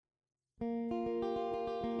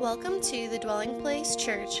Welcome to the Dwelling Place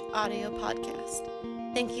Church audio podcast.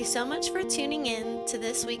 Thank you so much for tuning in to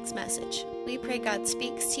this week's message. We pray God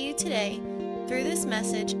speaks to you today through this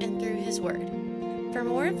message and through His Word. For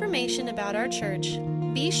more information about our church,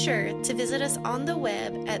 be sure to visit us on the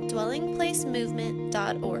web at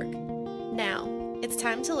dwellingplacemovement.org. Now, it's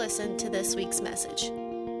time to listen to this week's message.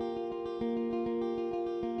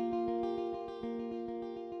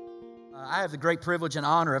 I have the great privilege and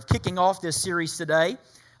honor of kicking off this series today,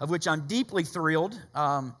 of which I'm deeply thrilled.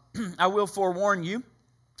 I will forewarn you,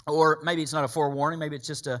 or maybe it's not a forewarning, maybe it's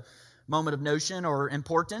just a moment of notion or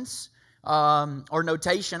importance, or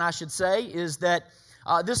notation, I should say, is that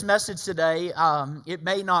this message today, it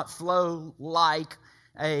may not flow like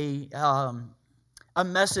a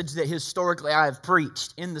message that historically I have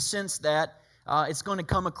preached, in the sense that it's going to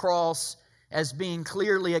come across as being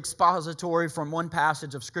clearly expository from one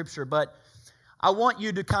passage of Scripture. But I want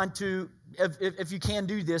you to if you can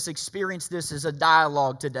do this, experience this as a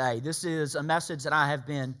dialogue today. This is a message that I have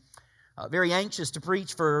been very anxious to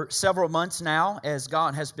preach for several months now, as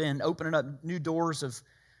God has been opening up new doors of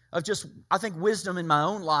just, I think, wisdom in my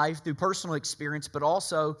own life through personal experience, but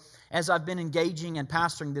also as I've been engaging and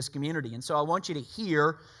pastoring this community. And so I want you to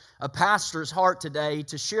hear a pastor's heart today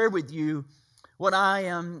to share with you what I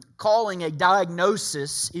am calling a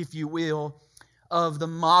diagnosis, if you will, of the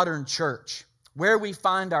modern church, where we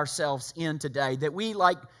find ourselves in today. That we,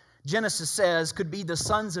 like Genesis says, could be the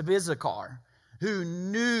sons of Issachar, who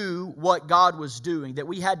knew what God was doing, that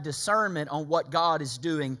we had discernment on what God is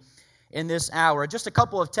doing in this hour. Just a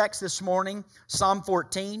couple of texts this morning. Psalm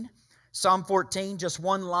 14, just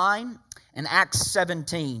one line, and Acts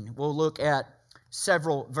 17. We'll look at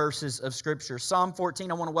several verses of Scripture. Psalm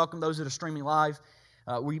 14, I want to welcome those that are streaming live.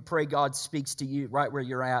 We pray God speaks to you right where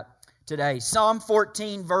you're at today. Psalm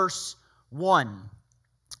 14, verse 1.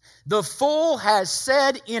 The fool has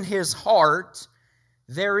said in his heart,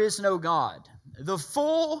 there is no God. The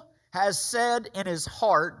fool has said in his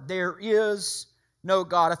heart, there is no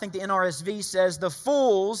God. I think the NRSV says, the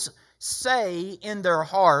fools say in their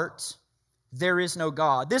heart, there is no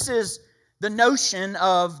God. This is the notion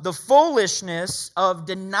of the foolishness of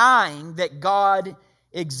denying that God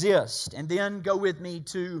exists. And then go with me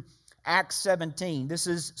to Acts 17. This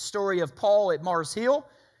is the story of Paul at Mars Hill.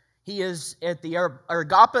 He is at the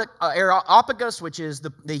Areopagus, which is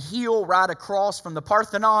the hill right across from the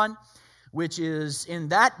Parthenon, which is in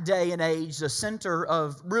that day and age the center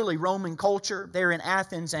of really Roman culture there in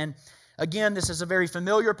Athens. And again, this is a very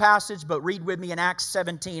familiar passage, but read with me in Acts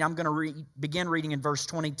 17. I'm going to begin reading in verse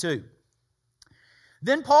 22.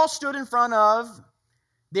 Then Paul stood in front of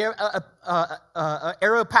the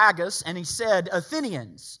Areopagus, and he said,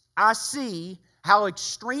 Athenians, I see how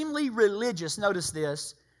extremely religious, notice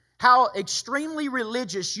this, how extremely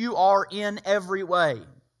religious you are in every way.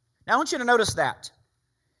 Now I want you to notice that.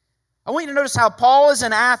 I want you to notice how Paul is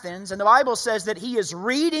in Athens, and the Bible says that he is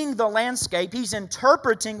reading the landscape. He's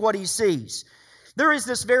interpreting what he sees. There is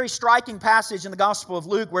this very striking passage in the Gospel of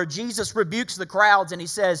Luke where Jesus rebukes the crowds, and he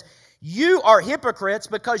says, you are hypocrites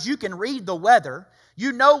because you can read the weather.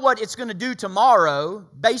 You know what it's going to do tomorrow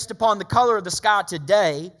based upon the color of the sky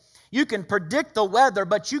today. You can predict the weather,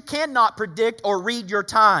 but you cannot predict or read your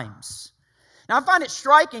times. Now, I find it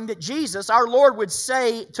striking that Jesus, our Lord, would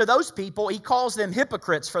say to those people, He calls them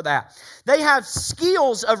hypocrites for that. They have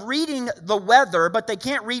skills of reading the weather, but they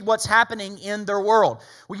can't read what's happening in their world.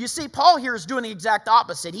 Well, you see, Paul here is doing the exact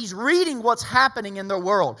opposite. He's reading what's happening in their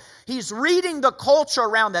world. He's reading the culture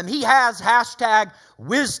around them. He has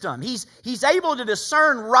 #wisdom. He's able to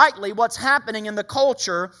discern rightly what's happening in the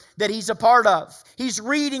culture that he's a part of. He's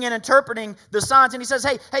reading and interpreting the signs, and he says,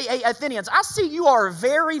 hey, Athenians, I see you are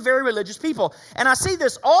very, very religious people, and I see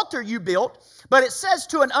this altar you built, but it says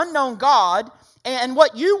to an unknown God, and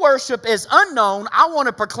what you worship is unknown. I want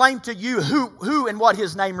to proclaim to you who and what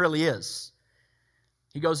His name really is.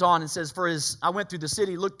 He goes on and says, I went through the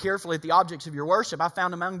city, looked carefully at the objects of your worship. I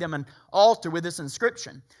found among them an altar with this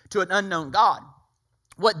inscription, to an unknown God.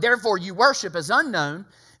 What therefore you worship as unknown,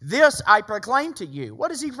 this I proclaim to you. What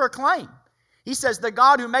does he proclaim? He says, the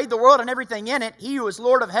God who made the world and everything in it, He who is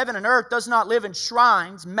Lord of heaven and earth, does not live in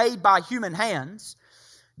shrines made by human hands,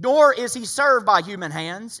 nor is He served by human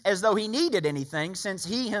hands as though He needed anything, since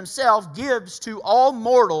He Himself gives to all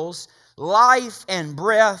mortals life and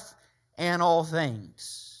breath and all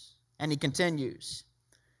things. And he continues.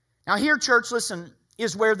 Now here, church, listen,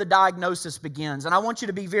 is where the diagnosis begins. And I want you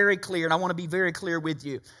to be very clear, and I want to be very clear with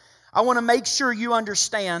you. I want to make sure you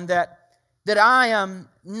understand that I am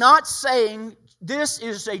not saying this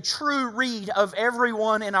is a true read of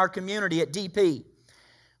everyone in our community at DP.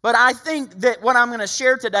 But I think that what I'm going to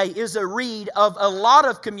share today is a read of a lot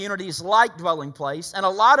of communities like Dwelling Place and a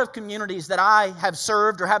lot of communities that I have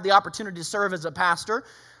served or have the opportunity to serve as a pastor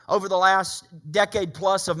over the last decade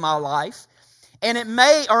plus of my life. And it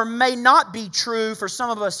may or may not be true for some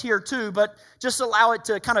of us here too, but just allow it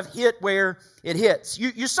to kind of hit where it hits.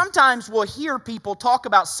 You sometimes will hear people talk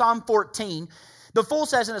about Psalm 14. The fool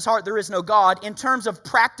says in his heart, there is no God, in terms of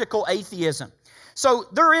practical atheism. So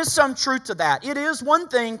there is some truth to that. It is one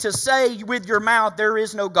thing to say with your mouth, there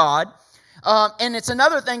is no God. And it's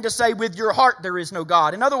another thing to say with your heart, there is no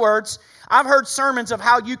God. In other words, I've heard sermons of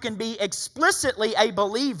how you can be explicitly a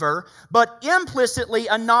believer, but implicitly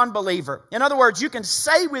a non-believer. In other words, you can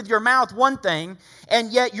say with your mouth one thing,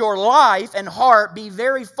 and yet your life and heart be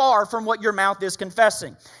very far from what your mouth is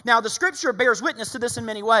confessing. Now, the Scripture bears witness to this in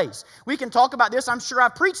many ways. We can talk about this. I'm sure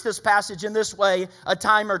I've preached this passage in this way a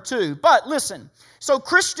time or two. But listen, so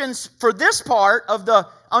Christians, for this part of the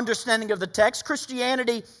understanding of the text,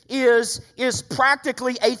 Christianity is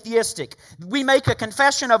practically atheistic. We make a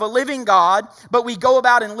confession of a living God, but we go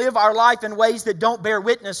about and live our life in ways that don't bear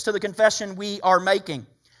witness to the confession we are making.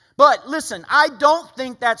 But listen, I don't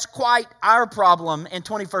think that's quite our problem in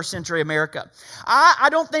 21st century America. I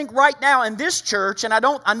don't think right now in this church, and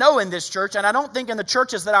I know in this church, and I don't think in the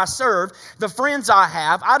churches that I serve, the friends I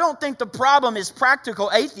have, I don't think the problem is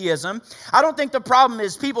practical atheism. I don't think the problem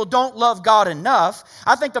is people don't love God enough.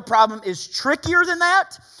 I think the problem is trickier than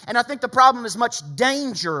that, and I think the problem is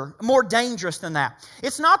more dangerous than that.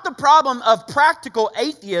 It's not the problem of practical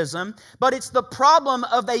atheism, but it's the problem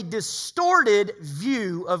of a distorted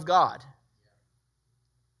view of God.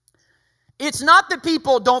 It's not that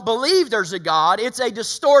people don't believe there's a God, it's a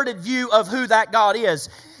distorted view of who that God is.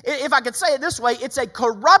 If I could say it this way, it's a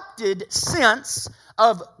corrupted sense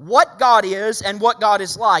of what God is and what God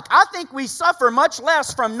is like. I think we suffer much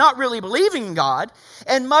less from not really believing in God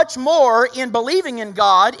and much more in believing in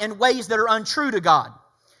God in ways that are untrue to God,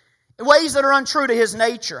 ways that are untrue to His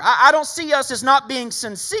nature. I don't see us as not being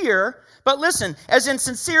sincere, but listen, as in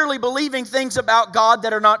sincerely believing things about God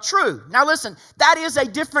that are not true. Now listen, that is a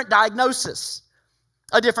different diagnosis.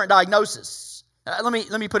 A different diagnosis. Let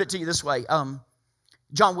me put it to you this way.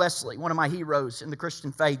 John Wesley, one of my heroes in the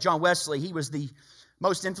Christian faith. John Wesley, he was the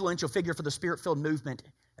most influential figure for the Spirit-filled movement,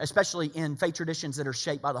 especially in faith traditions that are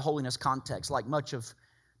shaped by the holiness context, like much of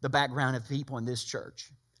the background of people in this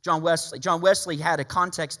church. John Wesley had a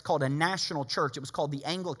context called a national church. It was called the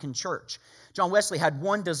Anglican Church. John Wesley had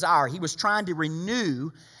one desire. He was trying to renew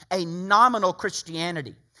a nominal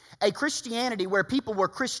Christianity, a Christianity where people were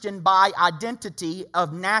Christian by identity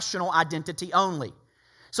of national identity only.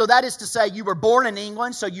 So that is to say, you were born in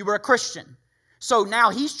England, so you were a Christian. So now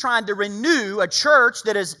he's trying to renew a church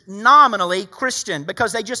that is nominally Christian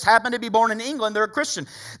because they just happen to be born in England, they're a Christian.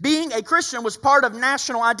 Being a Christian was part of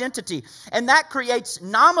national identity, and that creates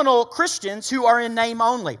nominal Christians who are in name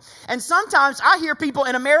only. And sometimes I hear people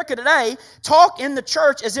in America today talk in the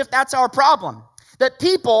church as if that's our problem, that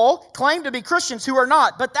people claim to be Christians who are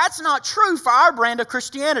not. But that's not true for our brand of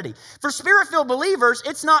Christianity. For Spirit-filled believers,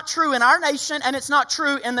 it's not true in our nation, and it's not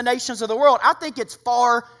true in the nations of the world. I think it's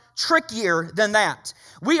far trickier than that.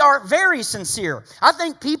 We are very sincere. I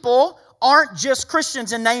think people aren't just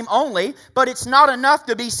Christians in name only, but it's not enough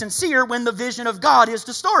to be sincere when the vision of God is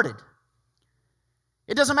distorted.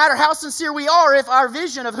 It doesn't matter how sincere we are if our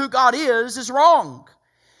vision of who God is wrong.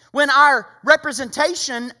 When our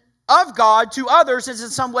representation of God to others is in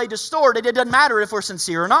some way distorted, it doesn't matter if we're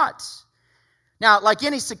sincere or not. Now, like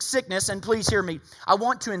any sickness, and please hear me, I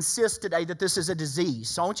want to insist today that this is a disease.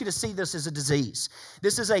 So I want you to see this as a disease.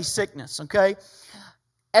 This is a sickness, okay?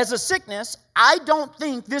 As a sickness, I don't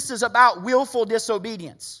think this is about willful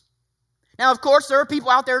disobedience. Now, of course, there are people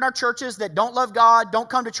out there in our churches that don't love God, don't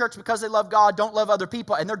come to church because they love God, don't love other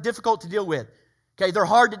people, and they're difficult to deal with. Okay, they're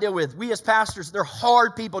hard to deal with. We as pastors, they're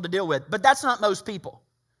hard people to deal with. But that's not most people.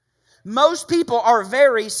 Most people are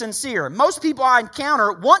very sincere. Most people I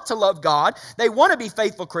encounter want to love God. They want to be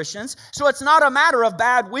faithful Christians. So it's not a matter of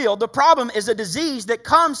bad will. The problem is a disease that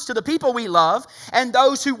comes to the people we love and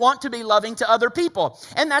those who want to be loving to other people.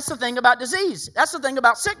 And that's the thing about disease. That's the thing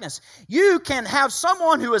about sickness. You can have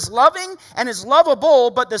someone who is loving and is lovable,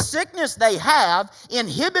 but the sickness they have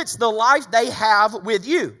inhibits the life they have with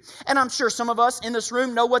you. And I'm sure some of us in this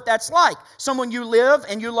room know what that's like. Someone you live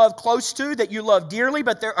and you love close to, that you love dearly,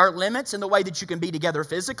 but there are limits limits in the way that you can be together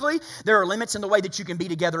physically. There are limits in the way that you can be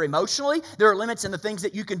together emotionally. There are limits in the things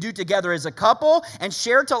that you can do together as a couple and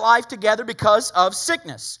share to life together because of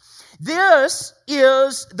sickness. This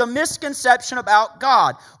is the misconception about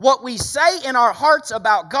God. What we say in our hearts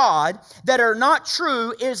about God that are not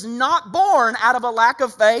true is not born out of a lack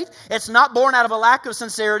of faith. It's not born out of a lack of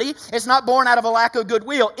sincerity. It's not born out of a lack of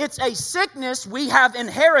goodwill. It's a sickness we have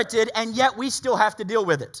inherited, and yet we still have to deal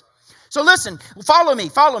with it. So listen, follow me.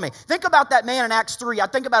 Think about that man in Acts 3. I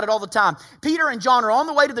think about it all the time. Peter and John are on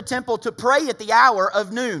the way to the temple to pray at the hour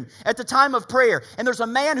of noon, at the time of prayer. And there's a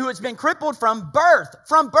man who has been crippled from birth.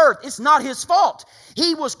 It's not his fault.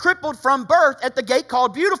 He was crippled from birth at the gate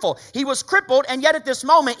called Beautiful. He was crippled, and yet at this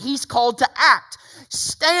moment, he's called to act.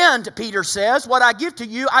 Stand, Peter says. What I give to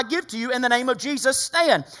you in the name of Jesus.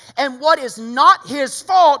 Stand. And what is not his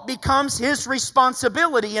fault becomes his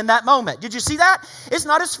responsibility in that moment. Did you see that? It's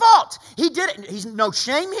not his fault. He did it. He's no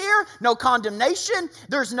shame here, no condemnation.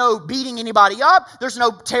 There's no beating anybody up. There's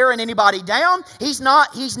no tearing anybody down. He's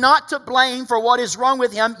not to blame for what is wrong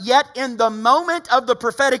with him. Yet in the moment of the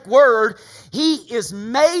prophetic word, he is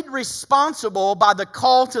made responsible by the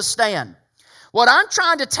call to stand. What I'm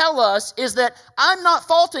trying to tell us is that I'm not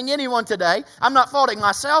faulting anyone today. I'm not faulting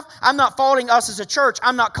myself. I'm not faulting us as a church.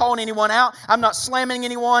 I'm not calling anyone out. I'm not slamming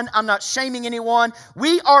anyone. I'm not shaming anyone.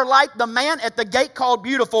 We are like the man at the gate called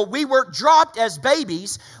Beautiful. We were dropped as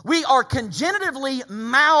babies. We are congenitively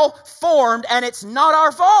malformed, and it's not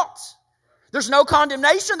our fault. There's no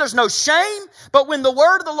condemnation, there's no shame, but when the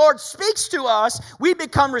word of the Lord speaks to us, we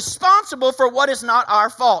become responsible for what is not our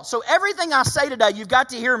fault. So everything I say today, you've got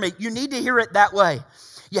to hear me. You need to hear it that way.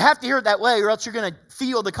 You have to hear it that way or else you're going to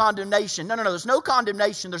feel the condemnation. No, there's no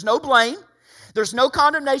condemnation, there's no blame. There's no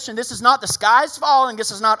condemnation. This is not the sky's falling. This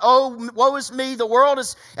is not, oh, woe is me, the world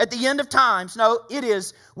is at the end of times. No, it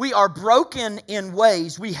is, we are broken in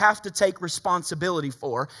ways we have to take responsibility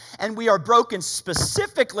for. And we are broken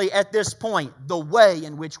specifically at this point, the way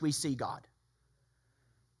in which we see God.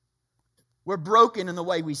 We're broken in the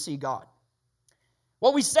way we see God.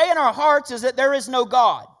 What we say in our hearts is that there is no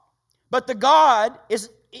God. But the God is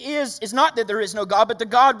not that there is no God, but the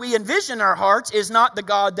God we envision in our hearts is not the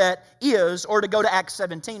God that is. Or to go to Acts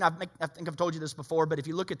 17, I think I've told you this before, but if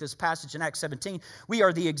you look at this passage in Acts 17, we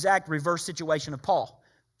are the exact reverse situation of Paul.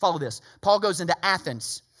 Follow this. Paul goes into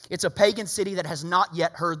Athens. It's a pagan city that has not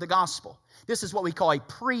yet heard the gospel. This is what we call a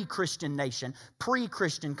pre-Christian nation,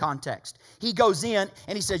 pre-Christian context. He goes in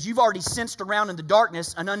and he says, you've already sensed around in the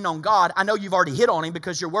darkness an unknown God. I know you've already hit on him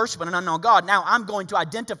because you're worshiping an unknown God. Now I'm going to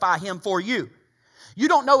identify him for you. You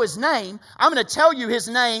don't know his name. I'm going to tell you his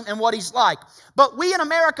name and what he's like. But we in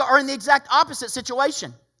America are in the exact opposite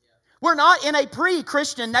situation. We're not in a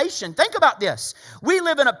pre-Christian nation. Think about this. We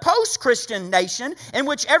live in a post-Christian nation in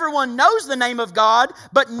which everyone knows the name of God,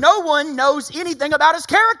 but no one knows anything about his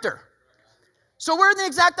character. So we're in the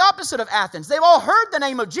exact opposite of Athens. They've all heard the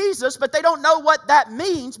name of Jesus, but they don't know what that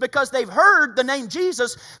means because they've heard the name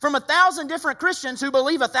Jesus from 1,000 different Christians who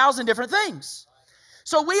believe 1,000 different things.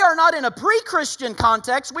 So we are not in a pre-Christian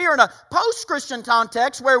context. We are in a post-Christian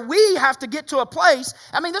context where we have to get to a place.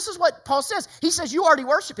 I mean, this is what Paul says. He says, you already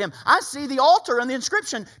worship him. I see the altar and the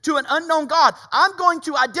inscription to an unknown God. I'm going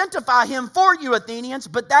to identify him for you, Athenians,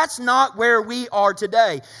 but that's not where we are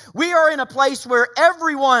today. We are in a place where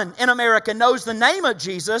everyone in America knows the name of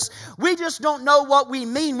Jesus. We just don't know what we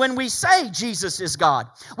mean when we say Jesus is God.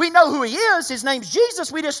 We know who he is. His name's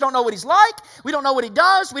Jesus. We just don't know what he's like. We don't know what he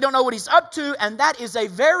does. We don't know what he's up to, and that is a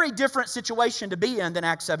very different situation to be in than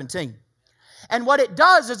Acts 17. And what it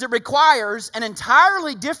does is it requires an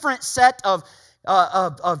entirely different set of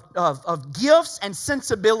gifts and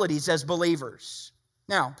sensibilities as believers.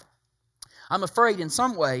 Now, I'm afraid in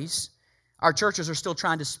some ways our churches are still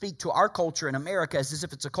trying to speak to our culture in America as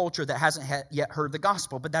if it's a culture that hasn't yet heard the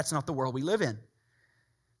gospel, but that's not the world we live in.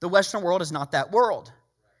 The Western world is not that world.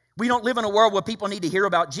 We don't live in a world where people need to hear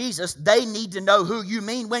about Jesus. They need to know who you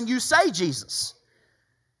mean when you say Jesus.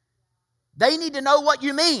 They need to know what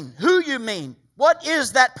you mean, who you mean. What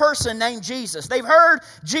is that person named Jesus? They've heard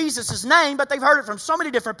Jesus' name, but they've heard it from so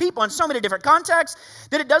many different people in so many different contexts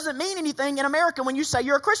that it doesn't mean anything in America when you say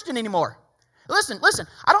you're a Christian anymore. Listen,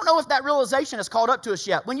 I don't know if that realization has caught up to us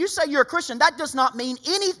yet. When you say you're a Christian, that does not mean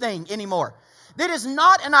anything anymore. That is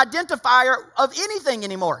not an identifier of anything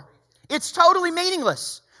anymore. It's totally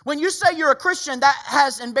meaningless. When you say you're a Christian, that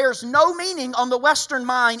has and bears no meaning on the Western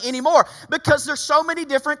mind anymore because there's so many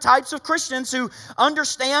different types of Christians who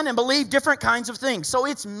understand and believe different kinds of things. So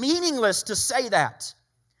it's meaningless to say that.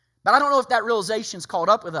 But I don't know if that realization's caught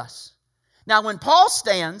up with us. Now, when Paul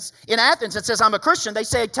stands in Athens and says, I'm a Christian, they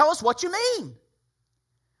say, tell us what you mean.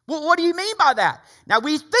 Well, what do you mean by that? Now,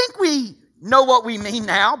 we think we know what we mean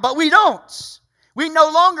now, but we don't. We no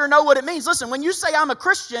longer know what it means. Listen, when you say I'm a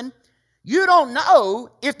Christian, you don't know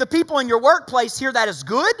if the people in your workplace hear that as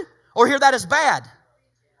good or hear that as bad.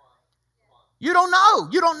 You don't know.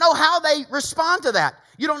 You don't know how they respond to that.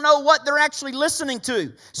 You don't know what they're actually listening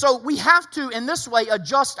to. So we have to, in this way,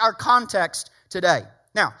 adjust our context today.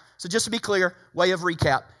 Now, so just to be clear, way of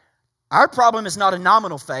recap. Our problem is not a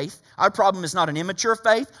nominal faith. Our problem is not an immature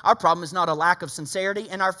faith. Our problem is not a lack of sincerity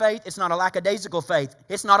in our faith. It's not a lackadaisical faith.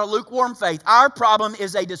 It's not a lukewarm faith. Our problem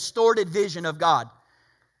is a distorted vision of God.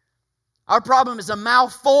 Our problem is a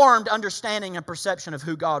malformed understanding and perception of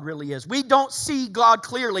who God really is. We don't see God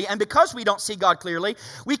clearly, and because we don't see God clearly,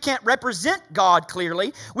 we can't represent God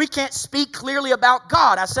clearly. We can't speak clearly about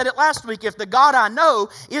God. I said it last week, if the God I know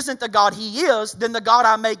isn't the God He is, then the God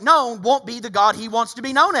I make known won't be the God He wants to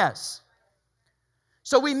be known as.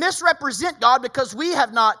 So we misrepresent God because we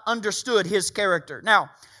have not understood His character.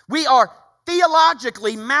 Now, we are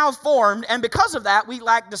theologically malformed, and because of that, we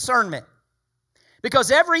lack discernment.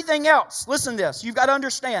 Because everything else, listen to this, you've got to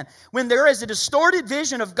understand, when there is a distorted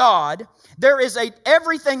vision of God,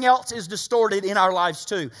 everything else is distorted in our lives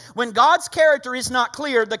too. When God's character is not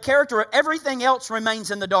clear, the character of everything else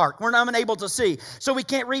remains in the dark. We're not unable to see. So we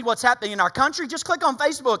can't read what's happening in our country. Just click on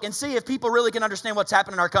Facebook and see if people really can understand what's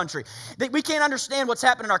happening in our country. We can't understand what's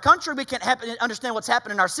happening in our country. We can't understand what's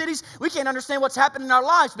happening in our cities. We can't understand what's happening in our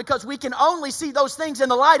lives because we can only see those things in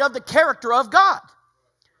the light of the character of God.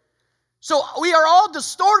 So we are all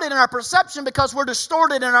distorted in our perception because we're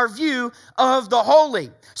distorted in our view of the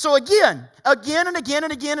holy. So again and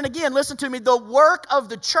again, listen to me. The work of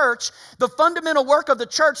the church, the fundamental work of the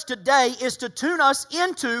church today is to tune us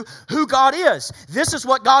into who God is. This is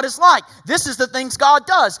what God is like. This is the things God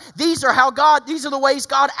does. These are the ways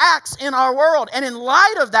God acts in our world. And in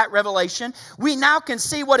light of that revelation, we now can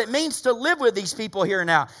see what it means to live with these people here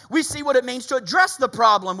now. We see what it means to address the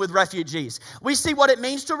problem with refugees. We see what it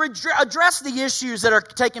means to address the issues that are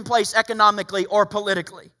taking place economically or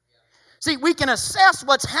politically. See, we can assess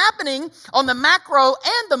what's happening on the macro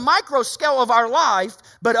and the micro scale of our life,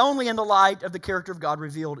 but only in the light of the character of God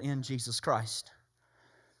revealed in Jesus Christ.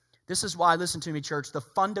 This is why, listen to me, church, the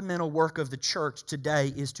fundamental work of the church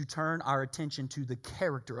today is to turn our attention to the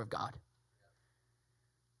character of God.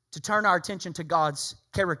 To turn our attention to God's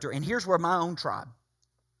character. And here's where my own tribe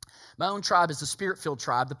is the Spirit-filled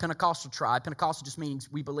tribe, the Pentecostal tribe. Pentecostal just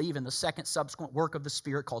means we believe in the second subsequent work of the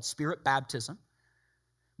Spirit called Spirit baptism,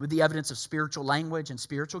 with the evidence of spiritual language and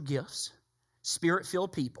spiritual gifts,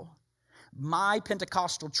 Spirit-filled people. My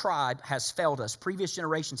Pentecostal tribe has failed us. Previous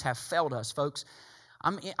generations have failed us, folks.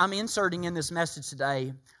 I'm inserting in this message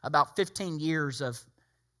today about 15 years of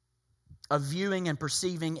viewing and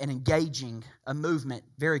perceiving and engaging a movement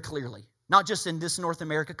very clearly. Not just in this North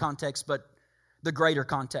America context, but the greater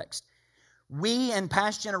context. We in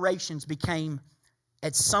past generations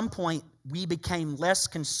at some point, we became less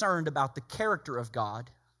concerned about the character of God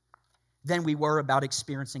than we were about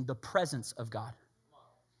experiencing the presence of God.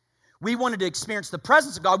 We wanted to experience the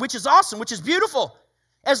presence of God, which is awesome, which is beautiful,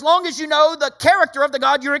 as long as you know the character of the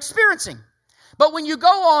God you're experiencing. But when you go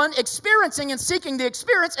on experiencing and seeking the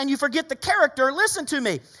experience and you forget the character, listen to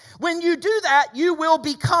me. When you do that, you will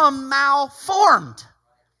become malformed.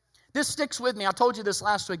 This sticks with me. I told you this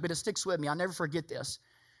last week, but it sticks with me. I'll never forget this.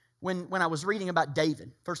 When I was reading about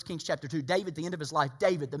David, 1 Kings chapter 2, David, at the end of his life,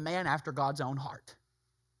 David, the man after God's own heart.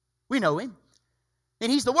 We know him. And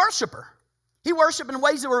he's the worshiper. He worshiped in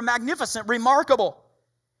ways that were magnificent, remarkable.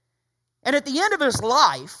 And at the end of his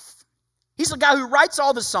life, he's the guy who writes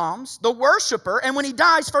all the Psalms, the worshiper. And when he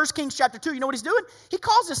dies, 1 Kings chapter 2, you know what he's doing? He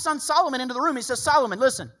calls his son Solomon into the room. He says, Solomon,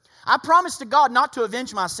 listen, I promised to God not to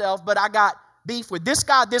avenge myself, but I got beef with this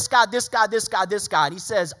guy, this guy, this guy, this guy, this guy. And he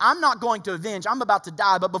says, I'm not going to avenge. I'm about to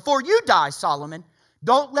die. But before you die, Solomon,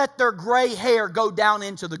 don't let their gray hair go down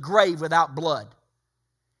into the grave without blood.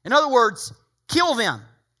 In other words, kill them.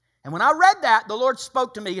 And when I read that, the Lord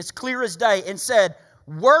spoke to me as clear as day and said,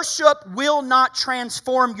 worship will not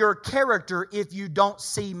transform your character if you don't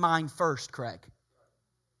see mine first, Craig.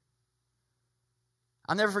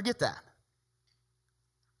 I'll never forget that.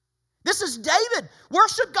 This is David.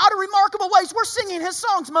 Worship God in remarkable ways. We're singing his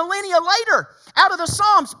songs millennia later out of the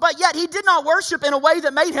Psalms, but yet he did not worship in a way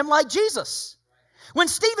that made him like Jesus. When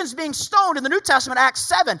Stephen's being stoned in the New Testament, Acts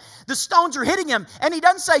 7, the stones are hitting him, and he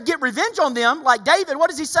doesn't say, get revenge on them like David. What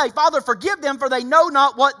does he say? Father, forgive them, for they know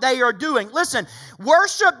not what they are doing. Listen,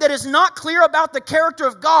 worship that is not clear about the character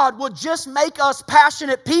of God will just make us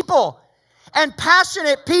passionate people. And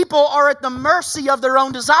passionate people are at the mercy of their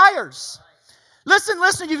own desires.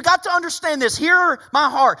 Listen, you've got to understand this. Hear my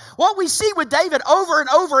heart. What we see with David over and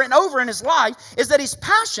over and over in his life is that he's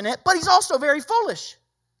passionate, but he's also very foolish.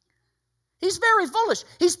 He's very foolish.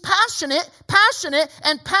 He's passionate,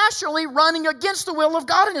 and passionately running against the will of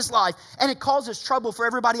God in his life. And it causes trouble for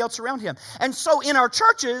everybody else around him. And so in our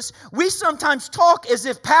churches, we sometimes talk as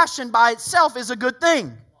if passion by itself is a good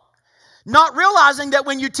thing. Not realizing that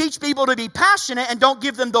when you teach people to be passionate and don't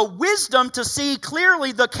give them the wisdom to see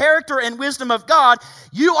clearly the character and wisdom of God,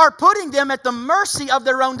 you are putting them at the mercy of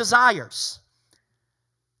their own desires.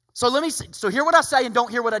 So hear what I say and don't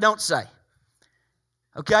hear what I don't say.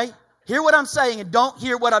 Okay? Hear what I'm saying and don't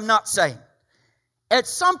hear what I'm not saying. At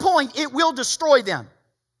some point, it will destroy them.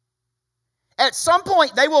 At some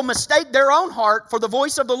point, they will mistake their own heart for the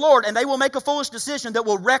voice of the Lord, and they will make a foolish decision that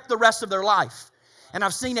will wreck the rest of their life. And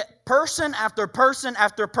I've seen it person after person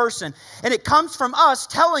after person. And it comes from us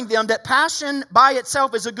telling them that passion by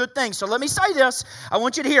itself is a good thing. So let me say this. I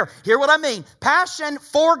want you to hear what I mean. Passion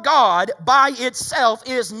for God by itself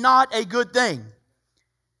is not a good thing.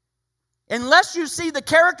 Unless you see the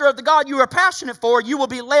character of the God you are passionate for, you will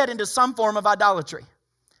be led into some form of idolatry.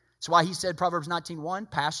 That's why he said, Proverbs 19:1,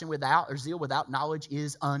 passion without or zeal without knowledge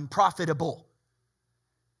is unprofitable.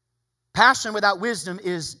 Passion without wisdom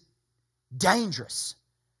is dangerous.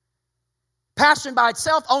 Passion by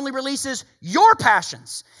itself only releases your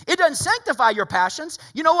passions. It doesn't sanctify your passions.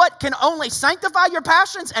 You know what can only sanctify your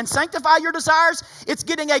passions and sanctify your desires? It's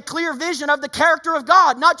getting a clear vision of the character of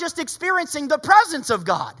God, not just experiencing the presence of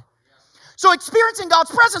God. So experiencing God's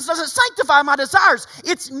presence doesn't sanctify my desires.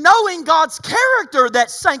 It's knowing God's character that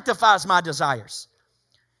sanctifies my desires.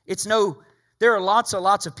 There are lots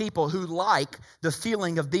of people who like the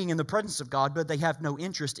feeling of being in the presence of God, but they have no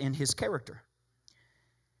interest in His character.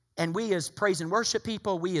 And we as praise and worship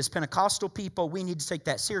people, we as Pentecostal people, we need to take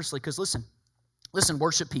that seriously. Because listen,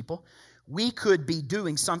 worship people, we could be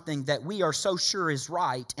doing something that we are so sure is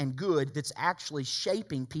right and good that's actually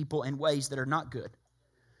shaping people in ways that are not good.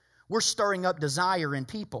 We're stirring up desire in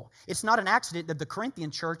people. It's not an accident that the Corinthian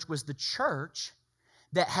church was the church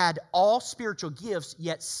that had all spiritual gifts,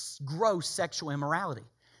 yet gross sexual immorality.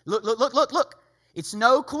 Look. It's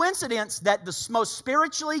no coincidence that the most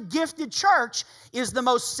spiritually gifted church is the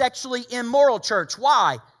most sexually immoral church.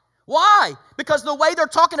 Why? Why? Because the way they're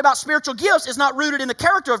talking about spiritual gifts is not rooted in the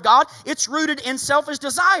character of God. It's rooted in selfish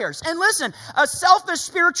desires. And listen, a selfish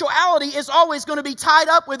spirituality is always going to be tied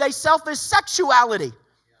up with a selfish sexuality.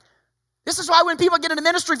 This is why when people get into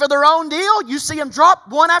ministry for their own deal, you see them drop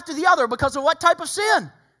one after the other because of what type of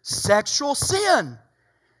sin? Sexual sin.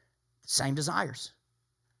 Same desires.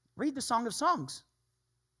 Read the Song of Songs.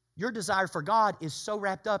 Your desire for God is so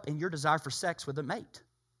wrapped up in your desire for sex with a mate.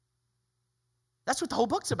 That's what the whole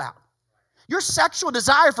book's about. Your sexual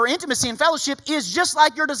desire for intimacy and fellowship is just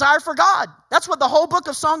like your desire for God. That's what the whole book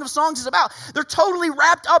of Song of Songs is about. They're totally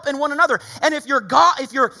wrapped up in one another. And if your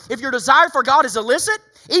desire for God is illicit,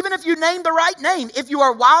 even if you name the right name, if you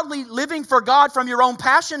are wildly living for God from your own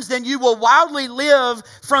passions, then you will wildly live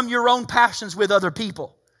from your own passions with other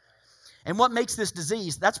people. And what makes this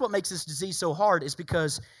disease, that's what makes this disease so hard, is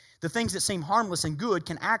because the things that seem harmless and good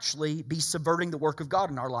can actually be subverting the work of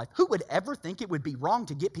God in our life. Who would ever think it would be wrong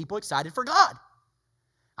to get people excited for God?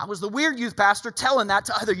 I was the weird youth pastor telling that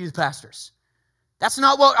to other youth pastors. That's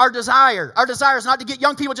not what our desire. Our desire is not to get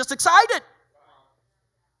young people just excited.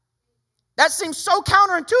 That seems so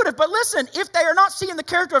counterintuitive, but listen, if they are not seeing the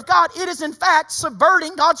character of God, it is in fact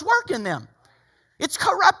subverting God's work in them. It's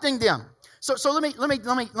corrupting them. So let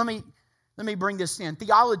me bring this in.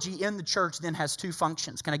 Theology in the church then has two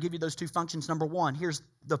functions. Can I give you those two functions? Number one, here's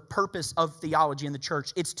the purpose of theology in the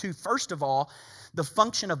church. It's to, first of all, the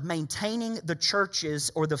function of maintaining the church's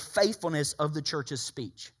or the faithfulness of the church's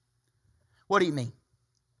speech. What do you mean?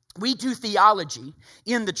 We do theology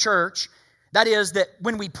in the church. That is that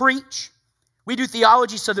when we preach, we do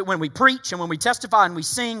theology so that when we preach and when we testify and we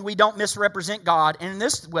sing, we don't misrepresent God. And in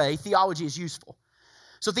this way, theology is useful.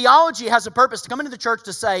 So theology has a purpose to come into the church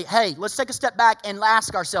to say, hey, let's take a step back and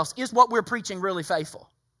ask ourselves, is what we're preaching really faithful?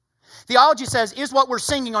 Theology says, is what we're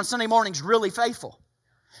singing on Sunday mornings really faithful?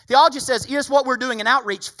 Theology says, is what we're doing in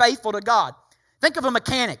outreach faithful to God? Think of a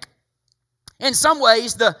mechanic. In some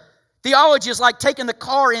ways, the theology is like taking the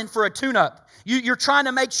car in for a tune-up. You're trying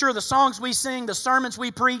to make sure the songs we sing, the sermons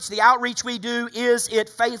we preach, the outreach we do, is it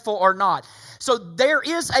faithful or not? So there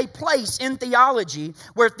is a place in theology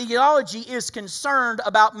where theology is concerned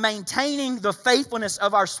about maintaining the faithfulness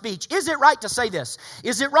of our speech. Is it right to say this?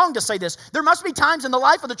 Is it wrong to say this? There must be times in the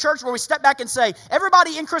life of the church where we step back and say,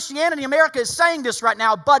 everybody in Christianity America is saying this right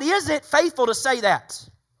now, but is it faithful to say that?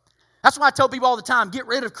 That's why I tell people all the time, get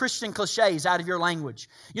rid of Christian cliches out of your language.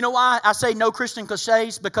 You know why I say no Christian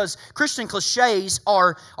cliches? Because Christian cliches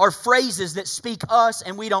are phrases that speak us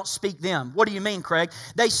and we don't speak them. What do you mean, Craig?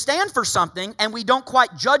 They stand for something and we don't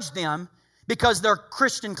quite judge them because they're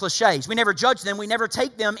Christian cliches. We never judge them. We never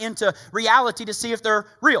take them into reality to see if they're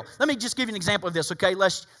real. Let me just give you an example of this, okay?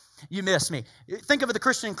 Lest you miss me. Think of the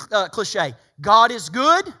Christian cliche. God is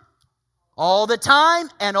good all the time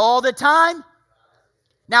and all the time.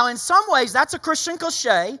 Now, in some ways, that's a Christian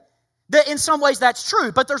cliche. That in some ways, that's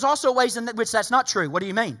true. But there's also ways in which that's not true. What do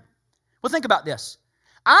you mean? Well, think about this.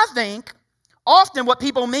 I think often what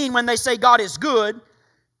people mean when they say God is good,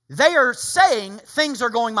 they are saying things are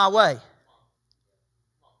going my way.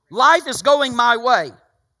 Life is going my way.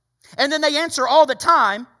 And then they answer all the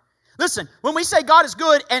time. Listen, when we say God is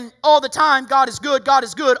good and all the time, God is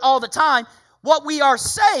good all the time, what we are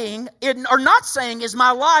saying or not saying is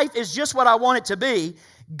my life is just what I want it to be.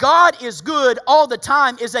 God is good all the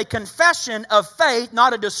time is a confession of faith,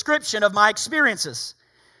 not a description of my experiences.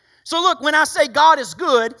 So look, when I say God is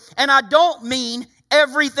good, and I don't mean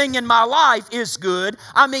everything in my life is good,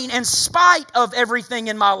 I mean in spite of everything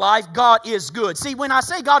in my life, God is good. See, when I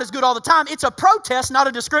say God is good all the time, it's a protest, not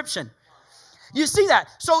a description. You see that?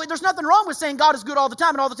 So there's nothing wrong with saying God is good all the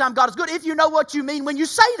time and all the time God is good if you know what you mean when you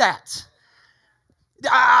say that.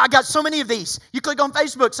 I got so many of these. You click on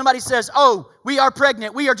Facebook, somebody says, oh, we are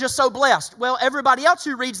pregnant. We are just so blessed. Well, everybody else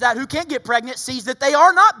who reads that who can't get pregnant sees that they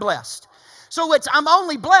are not blessed. So I'm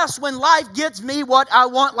only blessed when life gives me what I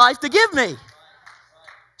want life to give me.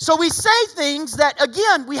 So we say things that,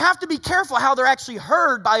 again, we have to be careful how they're actually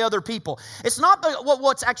heard by other people. It's not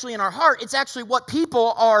what's actually in our heart. It's actually what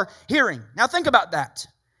people are hearing. Now think about that.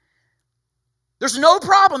 There's no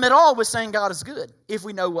problem at all with saying God is good if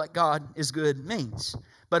we know what God is good means.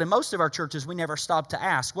 But in most of our churches, we never stop to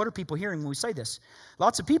ask, what are people hearing when we say this?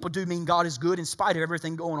 Lots of people do mean God is good in spite of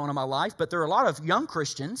everything going on in my life, but there are a lot of young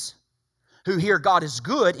Christians who hear God is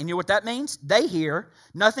good, and you know what that means? They hear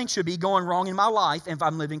nothing should be going wrong in my life if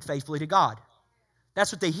I'm living faithfully to God.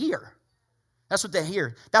 That's what they hear. That's what they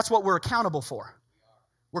hear. That's what we're accountable for.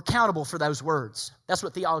 We're accountable for those words. That's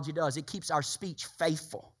what theology does. It keeps our speech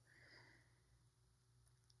faithful.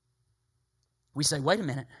 We say, wait a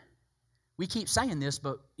minute. We keep saying this,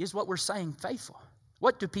 but is what we're saying faithful?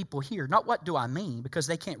 What do people hear? Not what do I mean, because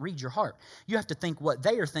they can't read your heart. You have to think what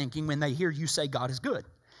they are thinking when they hear you say God is good.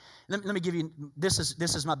 Let me give you, this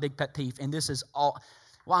is my big pet peeve, and this is all,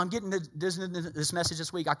 while I'm getting this message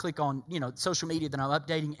this week, I click on, social media that I'm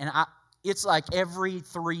updating, and it's like every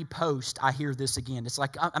 3 posts I hear this again. It's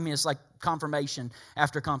like confirmation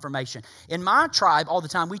after confirmation. In my tribe, all the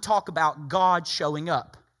time, we talk about God showing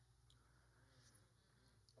up.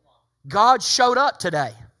 God showed up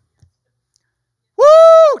today.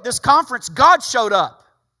 Woo! This conference, God showed up.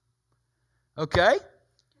 Okay?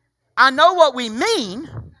 I know what we mean.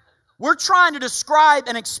 We're trying to describe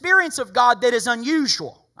an experience of God that is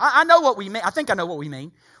unusual. I know what we mean. I think I know what we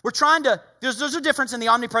mean. We're trying to, there's a difference in the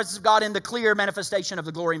omnipresence of God and the clear manifestation of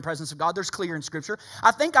the glory and presence of God. There's clear in Scripture.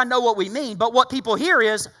 I think I know what we mean, but what people hear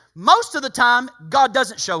is, most of the time, God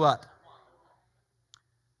doesn't show up.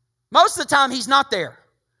 Most of the time, He's not there.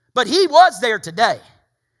 But He was there today.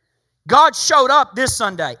 God showed up this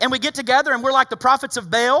Sunday. And we get together and we're like the prophets of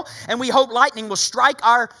Baal, and we hope lightning will strike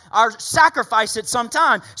our sacrifice at some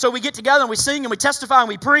time. So we get together and we sing and we testify and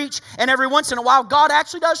we preach, and every once in a while God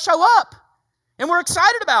actually does show up. And we're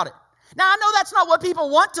excited about it. Now, I know that's not what people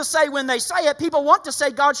want to say when they say it. People want to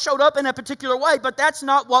say God showed up in a particular way, but that's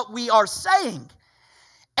not what we are saying.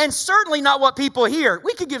 And certainly not what people hear.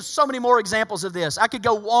 We could give so many more examples of this. I could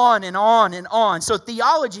go on and on and on. So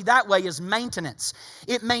theology that way is maintenance.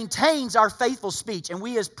 It maintains our faithful speech. And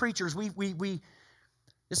we as preachers,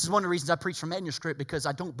 this is one of the reasons I preach from manuscript, because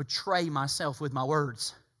I don't betray myself with my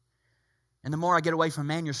words. And the more I get away from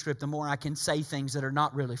manuscript, the more I can say things that are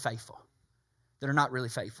not really faithful. That are not really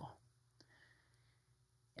faithful.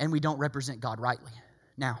 And we don't represent God rightly.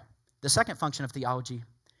 Now, the second function of theology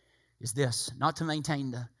is this, not to maintain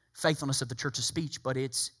the faithfulness of the church's speech, but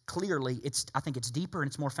I think it's deeper and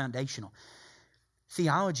it's more foundational.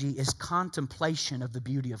 Theology is contemplation of the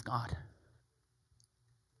beauty of God.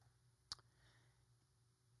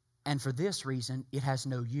 And for this reason, it has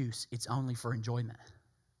no use. It's only for enjoyment.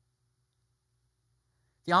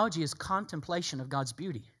 Theology is contemplation of God's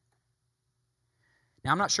beauty.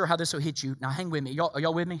 Now, I'm not sure how this will hit you. Now, hang with me. Are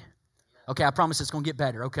y'all with me? Okay, I promise it's going to get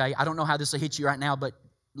better, okay? I don't know how this will hit you right now, but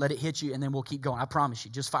let it hit you, and then we'll keep going. I promise you.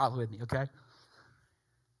 Just follow with me, okay?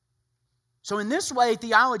 So in this way,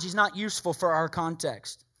 theology is not useful for our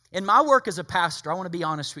context. In my work as a pastor, I want to be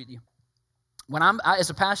honest with you. as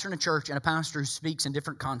a pastor in a church and a pastor who speaks in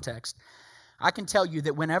different contexts, I can tell you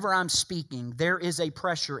that whenever I'm speaking, there is a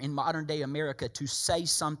pressure in modern day America to say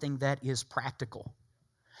something that is practical.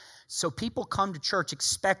 So people come to church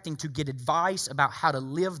expecting to get advice about how to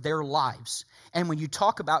live their lives. And when you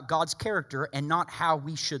talk about God's character and not how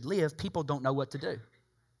we should live, people don't know what to do.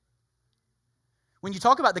 When you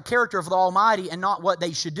talk about the character of the Almighty and not what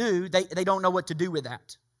they should do, they don't know what to do with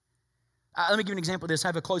that. Let me give you an example of this. I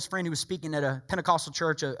have a close friend who was speaking at a Pentecostal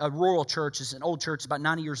church, a rural church. It's an old church, about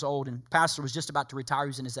 90 years old, and the pastor was just about to retire. He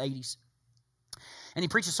was in his 80s. And he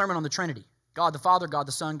preached a sermon on the Trinity. God the Father, God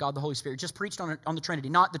the Son, God the Holy Spirit. Just preached on the Trinity.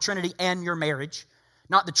 Not the Trinity and your marriage.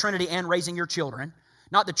 Not the Trinity and raising your children.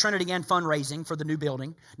 Not the Trinity and fundraising for the new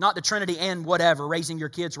building. Not the Trinity and whatever, raising your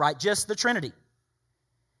kids right. Just the Trinity.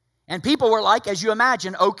 And people were like, as you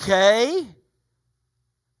imagine, okay,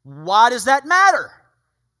 why does that matter?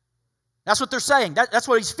 That's what they're saying. That's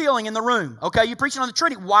what he's feeling in the room. Okay, you're preaching on the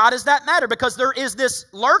Trinity. Why does that matter? Because there is this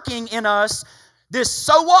lurking in us, this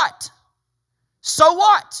so what? So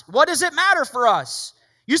what? What does it matter for us?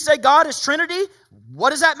 You say God is Trinity.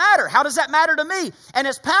 What does that matter? How does that matter to me? And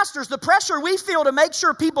as pastors, the pressure we feel to make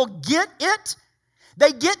sure people get it,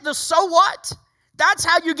 they get the so what. That's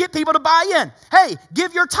how you get people to buy in. Hey,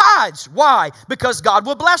 give your tithes. Why? Because God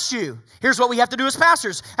will bless you. Here's what we have to do as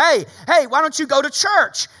pastors. Hey, why don't you go to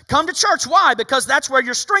church? Come to church. Why? Because that's where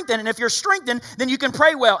you're strengthened. And if you're strengthened, then you can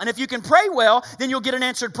pray well. And if you can pray well, then you'll get an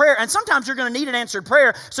answered prayer. And sometimes you're going to need an answered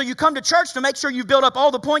prayer. So you come to church to make sure you build up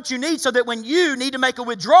all the points you need so that when you need to make a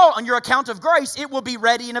withdrawal on your account of grace, it will be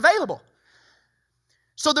ready and available.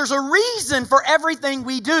 So there's a reason for everything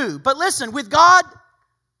we do. But listen, with God,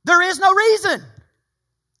 there is no reason.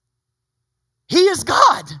 He is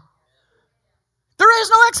God. There is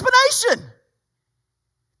no explanation.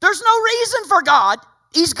 There's no reason for God.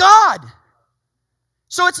 He's God.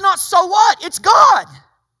 So it's not so what? It's God.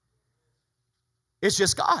 It's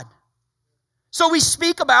just God. So we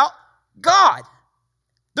speak about God.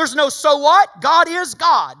 There's no so what? God is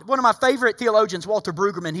God. One of my favorite theologians, Walter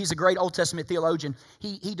Brueggemann, he's a great Old Testament theologian.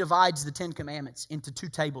 He divides the 10 Commandments into 2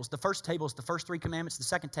 tables. The first table is the first 3 commandments. The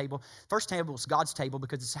second table is God's table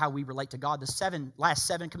because it's how we relate to God. The last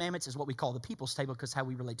 7 commandments is what we call the people's table because it's how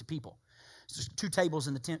we relate to people. So there's 2 tables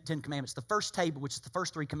in the 10 Commandments. The first table, which is the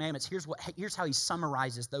first 3 commandments, here's how he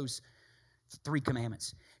summarizes those 3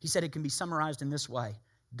 commandments. He said it can be summarized in this way.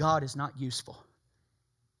 God is not useful.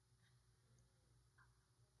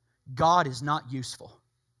 God is not useful.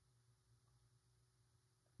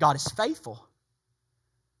 God is faithful,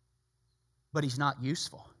 but He's not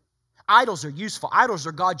useful. Idols are useful. Idols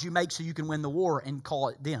are gods you make so you can win the war and call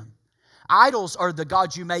it them. Idols are the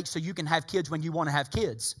gods you make so you can have kids when you want to have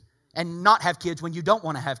kids and not have kids when you don't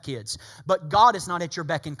want to have kids. But God is not at your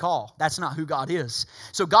beck and call. That's not who God is.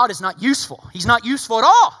 So God is not useful. He's not useful at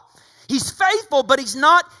all. He's faithful, but He's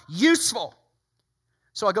not useful.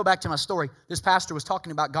 So I go back to my story. This pastor was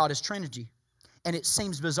talking about God as Trinity. And it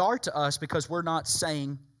seems bizarre to us because we're not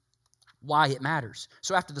saying why it matters.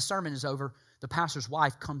 So after the sermon is over, the pastor's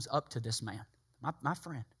wife comes up to this man, my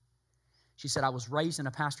friend. She said, I was raised in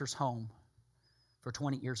a pastor's home for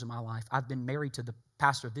 20 years of my life. I've been married to the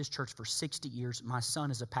pastor of this church for 60 years. My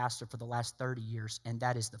son is a pastor for the last 30 years. And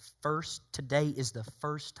today is the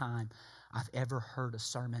first time I've ever heard a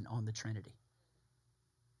sermon on the Trinity.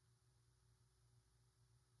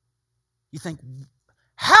 You think,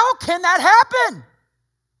 how can that happen?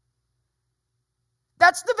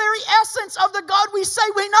 That's the very essence of the God we say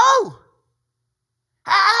we know.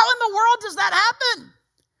 How in the world does that happen?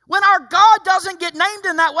 When our God doesn't get named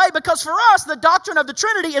in that way, because for us, the doctrine of the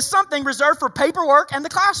Trinity is something reserved for paperwork and the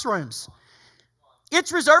classrooms.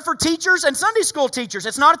 It's reserved for teachers and Sunday school teachers.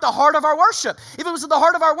 It's not at the heart of our worship. If it was at the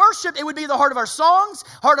heart of our worship, it would be the heart of our songs,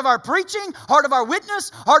 heart of our preaching, heart of our witness,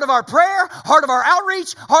 heart of our prayer, heart of our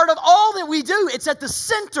outreach, heart of all that we do. It's at the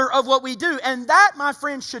center of what we do. And that, my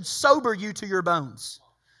friend, should sober you to your bones.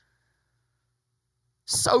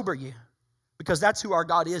 Sober you. Because that's who our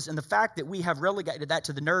God is. And the fact that we have relegated that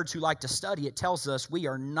to the nerds who like to study, it tells us we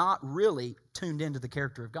are not really tuned into the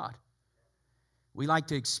character of God. We like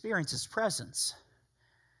to experience His presence,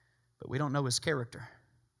 but we don't know His character.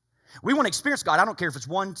 We want to experience God. I don't care if it's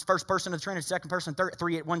first person of the Trinity, second person, third,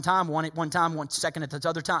 3 at one time, 1 at one time, 1 second at the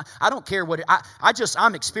other time. I don't care what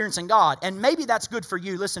I'm experiencing God. And maybe that's good for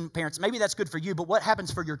you. Listen, parents, maybe that's good for you, but what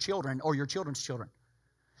happens for your children or your children's children?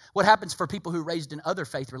 What happens for people who are raised in other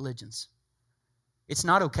faith religions? It's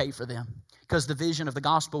not okay for them because the vision of the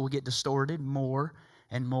gospel will get distorted more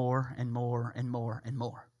and more and more and more and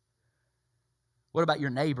more. What about your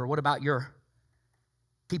neighbor? What about your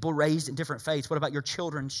people raised in different faiths? What about your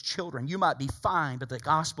children's children? You might be fine, but the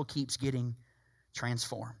gospel keeps getting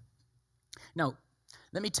transform. No,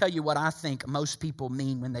 let me tell you what I think most people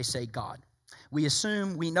mean when they say God. We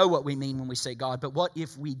assume we know what we mean when we say God, but what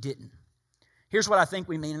if we didn't? Here's what I think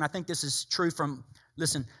we mean, and I think this is true from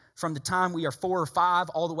the time we are 4 or 5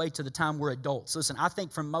 all the way to the time we're adults. Listen, I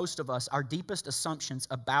think for most of us, our deepest assumptions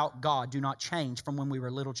about God do not change from when we were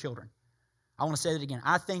little children. I want to say that again.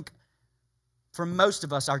 I think for most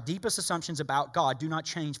of us, our deepest assumptions about God do not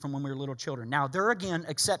change from when we were little children. Now, there are, again,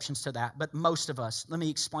 exceptions to that, but most of us, let me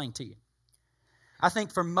explain to you. I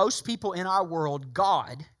think for most people in our world,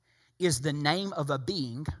 God is the name of a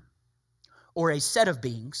being or a set of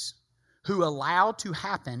beings who allow to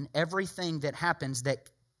happen everything that happens that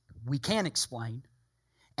we can't explain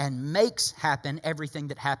and makes happen everything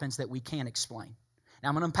that happens that we can't explain. Now,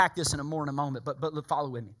 I'm going to unpack this in a moment, but follow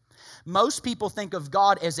with me. Most people think of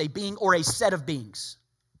God as a being or a set of beings.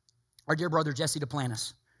 Our dear brother, Jesse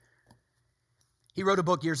Duplantis, he wrote a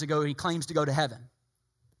book years ago. He claims to go to heaven.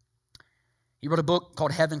 He wrote a book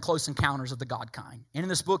called Heaven, Close Encounters of the God Kind. And in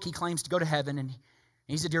this book, he claims to go to heaven, and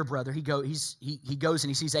he's a dear brother. He goes and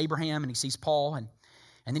he sees Abraham, and he sees Paul, and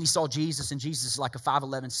then he saw Jesus, and Jesus is like a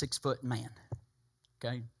 5'11", 6-foot man.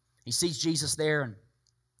 Okay, he sees Jesus there,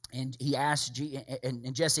 and he asked,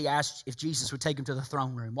 and Jesse asked if Jesus would take him to the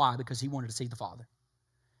throne room. Why? Because he wanted to see the Father.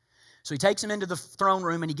 So he takes him into the throne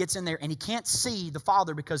room, and he gets in there, and he can't see the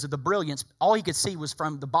Father because of the brilliance. All he could see was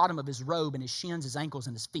from the bottom of his robe and his shins, his ankles,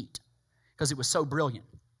 and his feet, because it was so brilliant.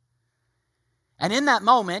 And in that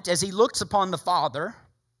moment, as he looks upon the Father,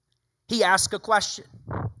 he asks a question.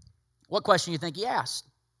 What question do you think he asked?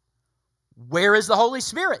 Where is the Holy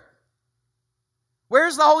Spirit? Where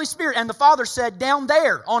is the Holy Spirit? And the Father said, down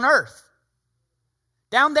there on earth.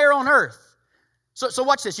 Down there on earth. So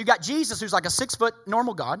watch this. You got Jesus, who's like a 6-foot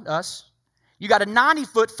normal God, us. You got a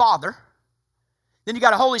 90-foot Father. Then you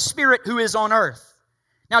got a Holy Spirit who is on earth.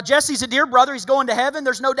 Now, Jesse's a dear brother. He's going to heaven.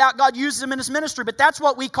 There's no doubt God uses him in his ministry, but that's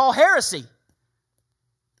what we call heresy.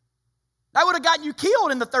 That would have gotten you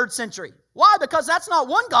killed in the 3rd century. Why? Because that's not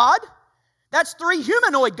one God. That's 3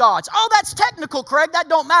 humanoid gods. Oh, that's technical, Craig. That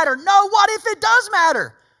don't matter. No, what if it does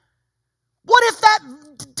matter? What if that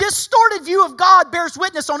distorted view of God bears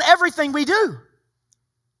witness on everything we do?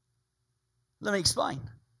 Let me explain.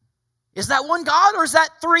 Is that one God or is that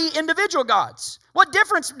 3 individual gods? What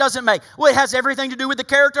difference does it make? Well, it has everything to do with the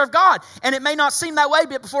character of God. And it may not seem that way,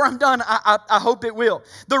 but before I'm done, I hope it will.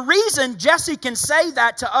 The reason Jesse can say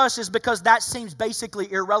that to us is because that seems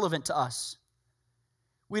basically irrelevant to us.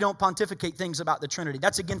 We don't pontificate things about the Trinity.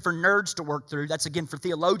 That's again for nerds to work through. That's again for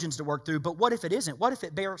theologians to work through. But what if it isn't? What if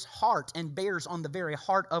it bears heart and bears on the very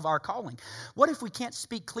heart of our calling? What if we can't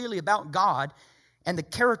speak clearly about God and the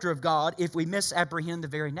character of God if we misapprehend the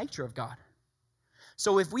very nature of God?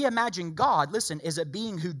 So if we imagine God, listen, as a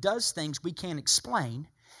being who does things we can't explain,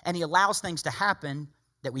 and he allows things to happen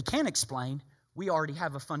that we can't explain, we already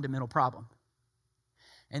have a fundamental problem.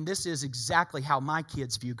 And this is exactly how my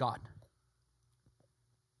kids view God.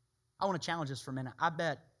 I want to challenge this for a minute. I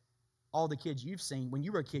bet all the kids you've seen, when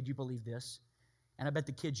you were a kid, you believed this. And I bet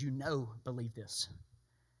the kids you know believe this.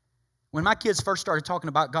 When my kids first started talking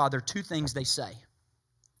about God, there are 2 things they say.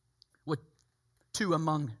 What 2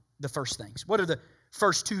 among the first things? What are the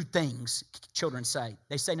first 2 things children say?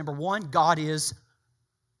 They say, number 1, God is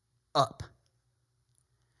up.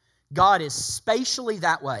 God is spatially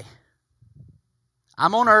that way.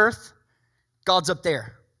 I'm on earth, God's up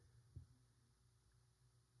there.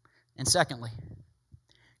 And secondly,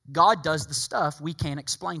 God does the stuff we can't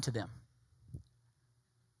explain to them.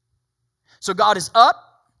 So God is up,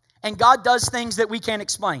 and God does things that we can't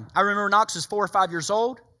explain. I remember Knox was 4 or 5 years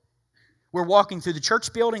old. We're walking through the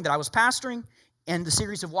church building that I was pastoring, and the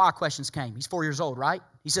series of why questions came. He's 4 years old, right?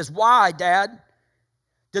 He says, why, Dad,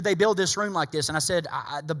 did they build this room like this? And I said,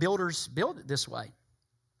 the builders built it this way.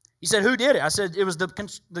 He said, who did it? I said, it was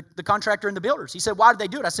the contractor and the builders. He said, why did they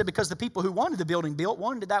do it? I said, because the people who wanted the building built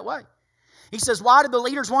wanted it that way. He says, why did the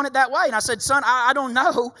leaders want it that way? And I said, son, I don't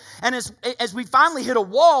know. And as we finally hit a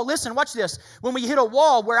wall, listen, watch this. When we hit a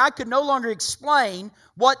wall where I could no longer explain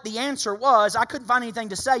what the answer was, I couldn't find anything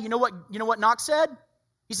to say. You know what Knox said?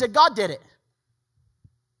 He said, God did it.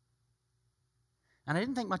 And I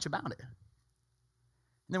didn't think much about it. And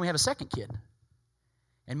then we have a second kid.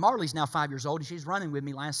 And Marley's now 5 years old, and she's running with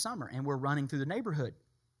me last summer, and we're running through the neighborhood.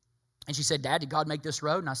 And she said, Dad, did God make this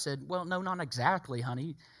road? And I said, well, no, not exactly,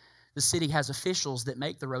 honey. The city has officials that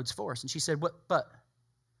make the roads for us. And she said, but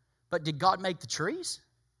did God make the trees?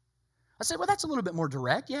 I said, well, that's a little bit more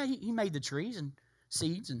direct. Yeah, he made the trees and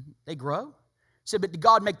seeds, and they grow. She said, but did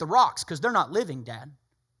God make the rocks? Because they're not living, Dad.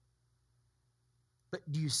 But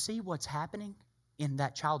do you see what's happening in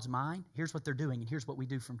that child's mind? Here's what they're doing, and here's what we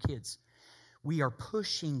do from kids. we are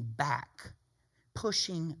pushing back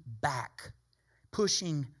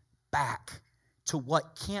to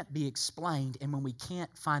what can't be explained. And when we can't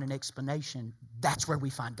find an explanation, that's where we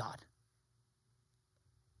find God.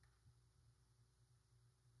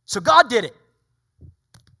 So God did it.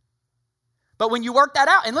 But when you work that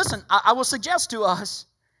out, and listen, I will suggest to us,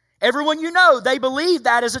 everyone you know, they believe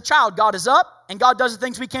that as a child. God is up, and God does the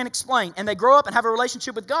things we can't explain. And they grow up and have a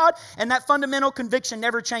relationship with God, and that fundamental conviction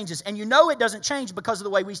never changes. And you know it doesn't change because of the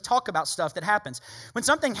way we talk about stuff that happens. When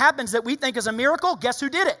something happens that we think is a miracle, guess who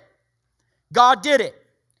did it? God did it.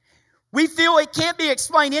 We feel it can't be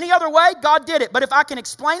explained any other way, God did it. But if I can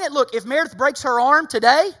explain it, look, if Meredith breaks her arm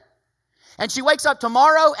today, and she wakes up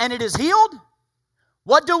tomorrow and it is healed,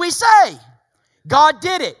 what do we say? God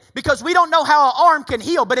did it. Because we don't know how an arm can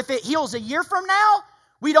heal. But if it heals a year from now,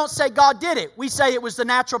 we don't say God did it. We say it was the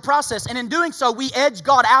natural process. And in doing so, we edge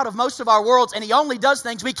God out of most of our worlds, and He only does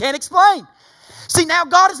things we can't explain. See, now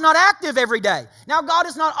God is not active every day. Now God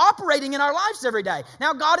is not operating in our lives every day.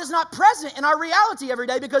 Now God is not present in our reality every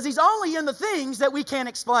day because He's only in the things that we can't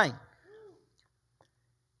explain.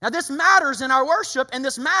 Now this matters in our worship, and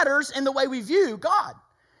this matters in the way we view God.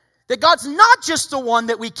 That God's not just the one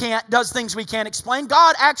that does things we can't explain.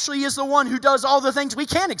 God actually is the one who does all the things we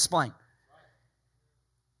can't explain.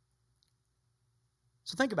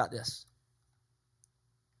 So think about this.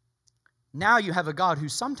 Now you have a God who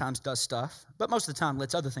sometimes does stuff, but most of the time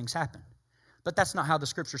lets other things happen. But that's not how the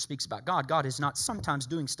Scripture speaks about God. God is not sometimes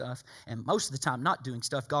doing stuff, and most of the time not doing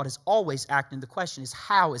stuff. God is always acting. The question is,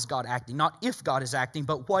 how is God acting? Not if God is acting,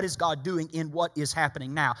 but what is God doing in what is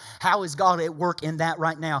happening now? How is God at work in that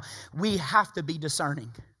right now? We have to be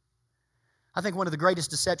discerning. I think one of the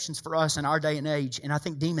greatest deceptions for us in our day and age, and I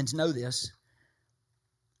think demons know this,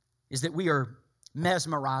 is that we are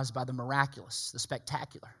mesmerized by the miraculous, the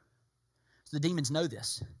spectacular. So the demons know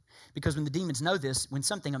this. Because when the demons know this, when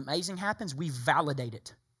something amazing happens, we validate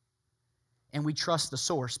it. And we trust the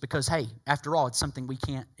source because, hey, after all, it's something we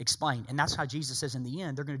can't explain. And that's how Jesus says in the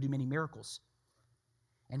end, they're going to do many miracles.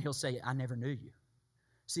 And He'll say, I never knew you.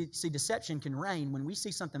 See, deception can reign. When we see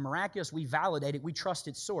something miraculous, we validate it. We trust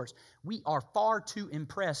its source. We are far too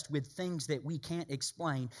impressed with things that we can't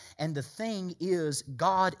explain. And the thing is,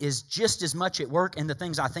 God is just as much at work in the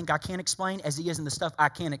things I think I can't explain as He is in the stuff I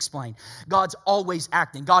can't explain. God's always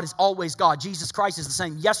acting. God is always God. Jesus Christ is the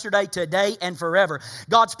same yesterday, today, and forever.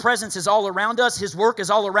 God's presence is all around us. His work is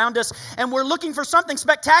all around us. And we're looking for something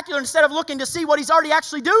spectacular instead of looking to see what He's already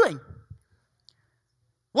actually doing.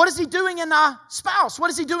 What is He doing in my spouse? What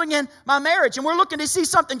is He doing in my marriage? And we're looking to see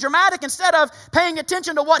something dramatic instead of paying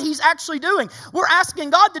attention to what He's actually doing. We're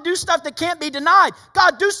asking God to do stuff that can't be denied.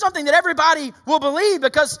 God, do something that everybody will believe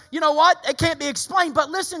because, you know what? It can't be explained. But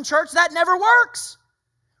listen, church, that never works.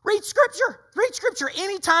 Read Scripture. Read Scripture.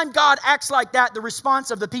 Anytime God acts like that, the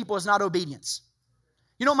response of the people is not obedience.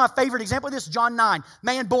 You know my favorite example of this? John 9.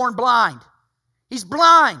 Man born blind. He's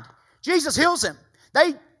blind. Jesus heals him.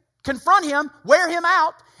 They confront him, wear him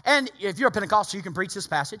out, and if you're a Pentecostal, you can preach this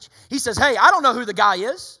passage. He says, hey, I don't know who the guy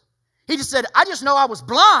is. He just said, I just know I was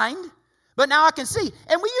blind, but now I can see.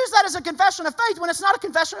 And we use that as a confession of faith when it's not a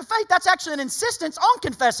confession of faith. That's actually an insistence on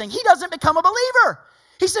confessing. He doesn't become a believer.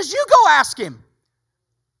 He says, you go ask him.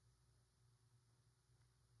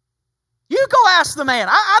 You go ask the man.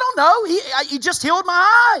 I don't know. He just healed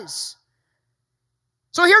my eyes.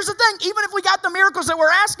 So here's the thing. Even if we got the miracles that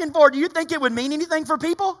we're asking for, do you think it would mean anything for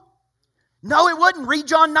people? No, it wouldn't. Read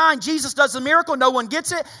John 9. Jesus does the miracle. No one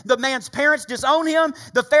gets it. The man's parents disown him.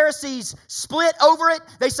 The Pharisees split over it.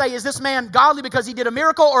 They say, is this man godly because he did a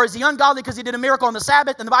miracle, or is he ungodly because he did a miracle on the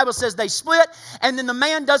Sabbath? And the Bible says they split. And then the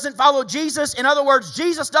man doesn't follow Jesus. In other words,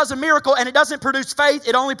 Jesus does a miracle and it doesn't produce faith.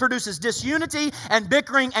 It only produces disunity and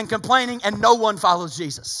bickering and complaining, and no one follows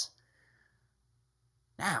Jesus.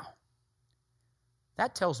 Now,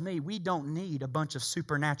 that tells me we don't need a bunch of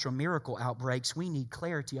supernatural miracle outbreaks. We need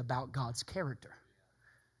clarity about God's character.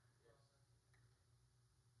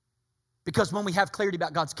 Because when we have clarity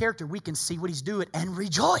about God's character, we can see what He's doing and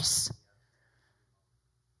rejoice.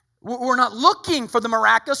 We're not looking for the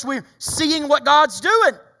miraculous. We're seeing what God's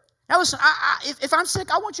doing. Now listen, if I'm sick,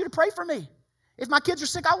 I want you to pray for me. If my kids are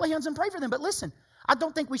sick, I'll lay hands and pray for them. But listen, I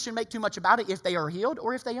don't think we should make too much about it if they are healed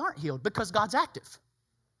or if they aren't healed, because God's active.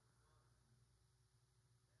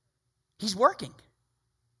 He's working.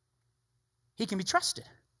 He can be trusted.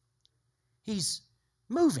 He's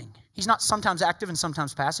moving. He's not sometimes active and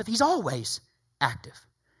sometimes passive. He's always active.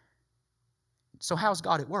 So how's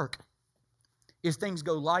God at work? If things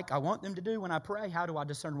go like I want them to do when I pray, how do I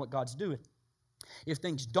discern what God's doing? If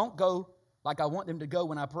things don't go like I want them to go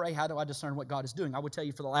when I pray. How do I discern what God is doing? I would tell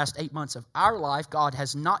you for the last 8 months of our life, God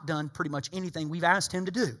has not done pretty much anything we've asked Him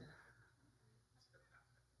to do.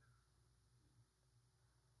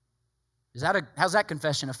 How's that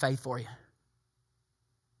confession of faith for you?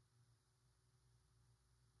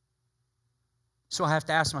 So I have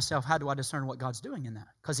to ask myself, how do I discern what God's doing in that?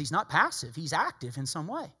 Because He's not passive. He's active in some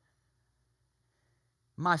way.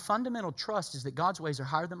 My fundamental trust is that God's ways are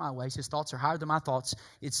higher than my ways. His thoughts are higher than my thoughts.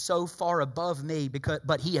 It's so far above me,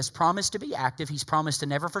 but He has promised to be active. He's promised to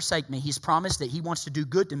never forsake me. He's promised that He wants to do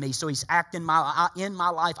good to me. So He's acting in my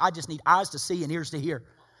life. I just need eyes to see and ears to hear.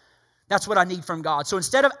 That's what I need from God. So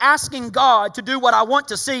instead of asking God to do what I want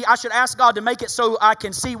to see, I should ask God to make it so I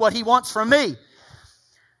can see what He wants from me.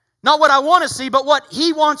 Not what I want to see, but what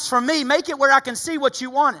He wants from me. Make it where I can see what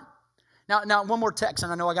You wanted. Now, one more text,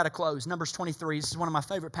 and I know I got to close. Numbers 23. This is one of my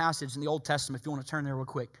favorite passages in the Old Testament, if you want to turn there real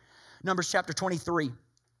quick. Numbers chapter 23.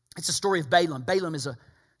 It's a story of Balaam. Balaam is a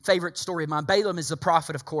favorite story of mine. Balaam is a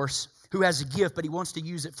prophet, of course, who has a gift, but he wants to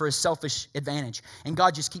use it for his selfish advantage. And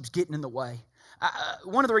God just keeps getting in the way.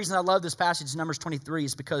 One of the reasons I love this passage in Numbers 23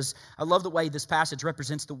 is because I love the way this passage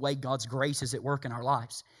represents the way God's grace is at work in our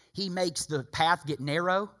lives. He makes the path get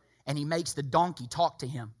narrow, and He makes the donkey talk to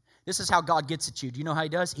him. This is how God gets at you. Do you know how He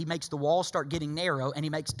does? He makes the walls start getting narrow, and He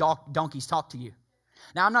makes donkeys talk to you.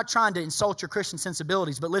 Now, I'm not trying to insult your Christian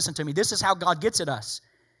sensibilities, but listen to me. This is how God gets at us.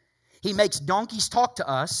 He makes donkeys talk to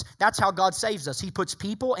us. That's how God saves us. He puts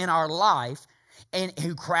people in our life and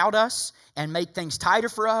who crowd us and make things tighter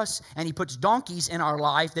for us, and He puts donkeys in our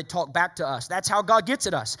life that talk back to us. That's how God gets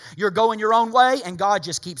at us. You're going your own way, and God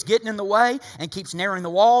just keeps getting in the way and keeps narrowing the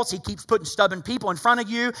walls. He keeps putting stubborn people in front of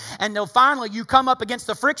you, and then finally you come up against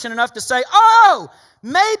the friction enough to say, oh,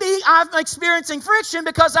 maybe I'm experiencing friction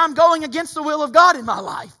because I'm going against the will of God in my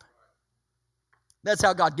life. That's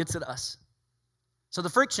how God gets at us. So the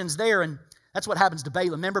friction's there, and that's what happens to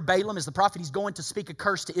Balaam. Remember, Balaam is the prophet. He's going to speak a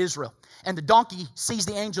curse to Israel. And the donkey sees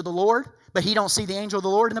the angel of the Lord, but he don't see the angel of the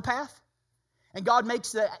Lord in the path. And God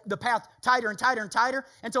makes the path tighter and tighter and tighter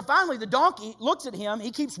until finally the donkey looks at him.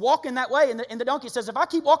 He keeps walking that way, and the donkey says, if I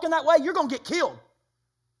keep walking that way, you're going to get killed.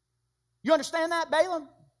 You understand that, Balaam?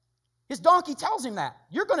 His donkey tells him that.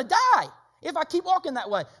 You're going to die if I keep walking that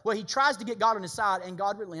way. Well, he tries to get God on his side, and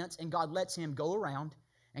God relents, and God lets him go around,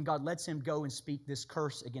 and God lets him go and speak this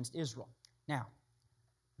curse against Israel. Now,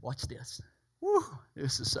 watch this. Woo,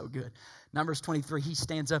 this is so good. Numbers 23, he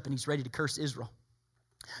stands up and he's ready to curse Israel.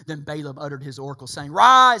 Then Balaam uttered his oracle, saying,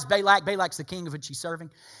 rise, Balak. Balak's the king of which he's serving.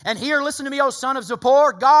 And here, listen to me, O son of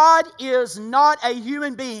Zippor. God is not a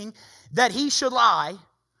human being that He should lie,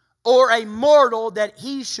 or a mortal that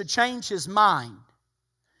He should change His mind.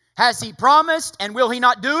 Has He promised, and will He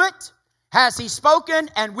not do it? Has He spoken,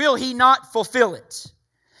 and will He not fulfill it?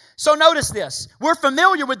 So notice this. We're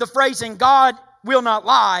familiar with the phrasing, God will not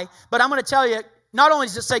lie, but I'm going to tell you, not only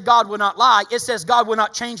does it say God will not lie, it says God will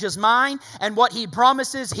not change His mind, and what He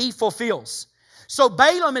promises, He fulfills. So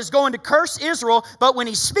Balaam is going to curse Israel, but when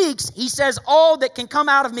he speaks, he says, all that can come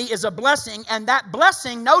out of me is a blessing, and that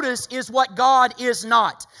blessing, notice, is what God is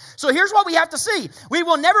not. So here's what we have to see. We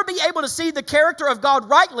will never be able to see the character of God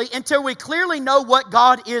rightly until we clearly know what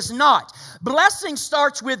God is not. Blessing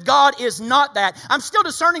starts with God is not that. I'm still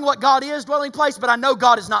discerning what God is, dwelling place, but I know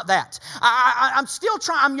God is not that. I'm still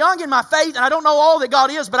trying. I'm young in my faith, and I don't know all that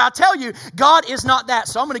God is, but I tell you, God is not that.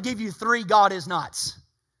 So I'm going to give you 3 God is nots.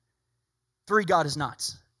 3 God is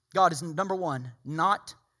nots. God is, number 1,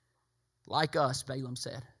 not like us, Balaam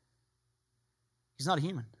said. He's not a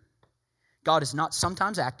human. God is not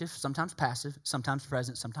sometimes active, sometimes passive, sometimes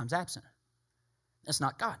present, sometimes absent. That's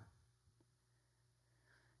not God.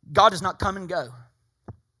 God does not come and go.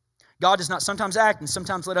 God does not sometimes act and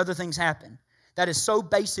sometimes let other things happen. That is so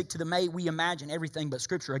basic to the way we imagine everything but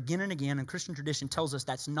Scripture again and again, and Christian tradition tells us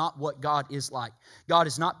that's not what God is like. God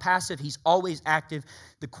is not passive. He's always active.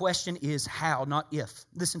 The question is how, not if.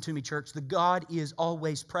 Listen to me, church. The God is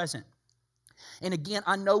always present. And again,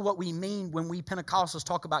 I know what we mean when we Pentecostals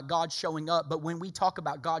talk about God showing up, but when we talk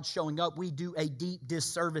about God showing up, we do a deep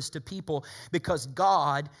disservice to people because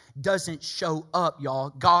God doesn't show up,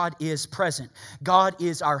 y'all. God is present. God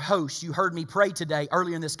is our host. You heard me pray today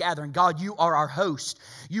earlier in this gathering. God, you are our host.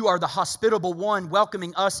 You are the hospitable one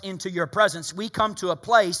welcoming us into your presence. We come to a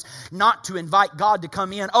place not to invite God to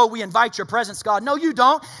come in. Oh, we invite your presence, God. No, you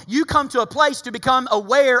don't. You come to a place to become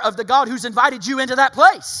aware of the God who's invited you into that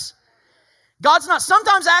place. God's not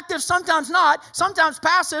sometimes active, sometimes not, sometimes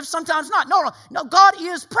passive, sometimes not. No, God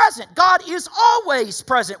is present. God is always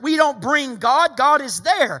present. We don't bring God. God is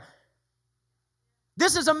there.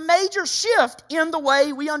 This is a major shift in the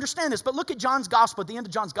way we understand this. But look at John's gospel, at the end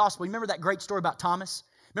of John's gospel. Remember that great story about Thomas?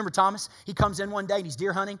 Remember Thomas? He comes in one day and he's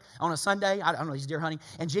deer hunting on a Sunday. I don't know, he's deer hunting.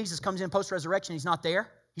 And Jesus comes in post-resurrection. He's not there.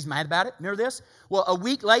 He's mad about it. Remember this? Well, a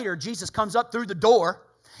week later, Jesus comes up through the door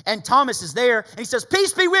and Thomas is there and he says,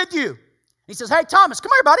 peace be with you. He says, hey, Thomas,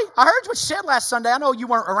 come here, buddy. I heard what you said last Sunday. I know you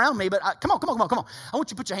weren't around me, but come on. I want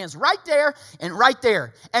you to put your hands right there and right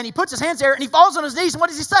there. And he puts his hands there and he falls on his knees. And what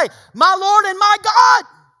does he say? My Lord and my God.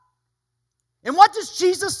 And what does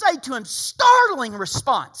Jesus say to him? Startling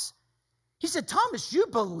response. He said, Thomas, you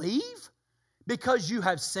believe because you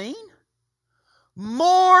have seen?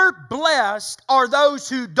 More blessed are those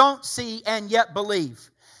who don't see and yet believe.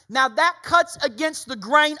 Now that cuts against the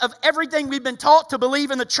grain of everything we've been taught to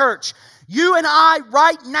believe in the church. You and I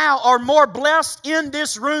right now are more blessed in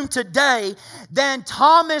this room today than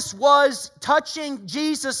Thomas was touching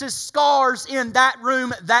Jesus' scars in that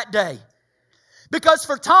room that day. Because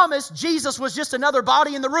for Thomas, Jesus was just another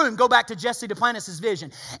body in the room. Go back to Jesse Duplantis'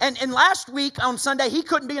 vision. And last week on Sunday, he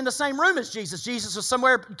couldn't be in the same room as Jesus. Jesus was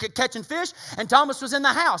somewhere catching fish, and Thomas was in the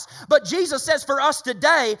house. But Jesus says for us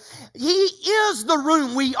today, He is the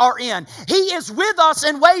room we are in. He is with us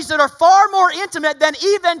in ways that are far more intimate than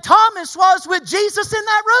even Thomas was with Jesus in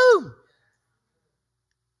that room.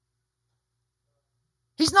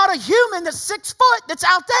 He's not a human that's 6 foot that's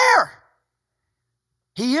out there.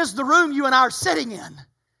 He is the room you and I are sitting in.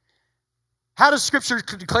 How does Scripture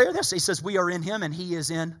declare this? He says we are in Him and He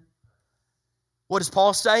is in. What does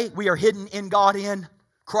Paul say? We are hidden in God in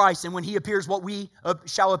Christ. And when He appears, what we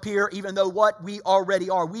shall appear, even though what we already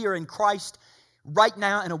are. We are in Christ right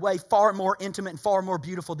now in a way far more intimate and far more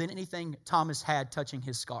beautiful than anything Thomas had touching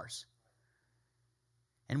his scars.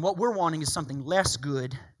 And what we're wanting is something less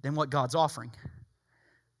good than what God's offering.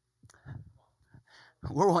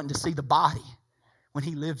 We're wanting to see the body when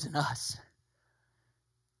He lives in us.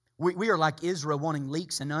 We are like Israel wanting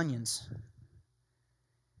leeks and onions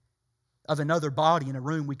of another body in a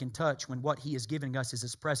room we can touch when what He is giving us is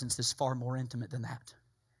His presence that's far more intimate than that.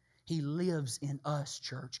 He lives in us,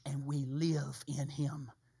 church, and we live in Him.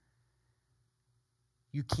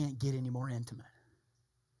 You can't get any more intimate.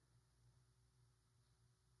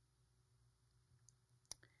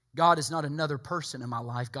 God is not another person in my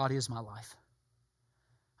life. God is my life.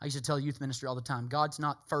 I used to tell youth ministry all the time, God's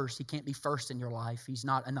not first. He can't be first in your life. He's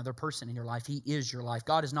not another person in your life. He is your life.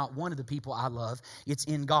 God is not one of the people I love. It's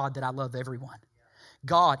in God that I love everyone.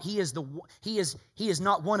 God, He is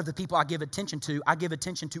not one of the people I give attention to. I give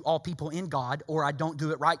attention to all people in God, or I don't do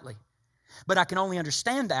it rightly. But I can only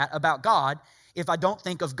understand that about God if I don't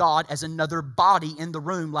think of God as another body in the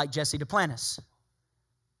room like Jesse Duplantis.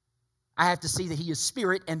 I have to see that He is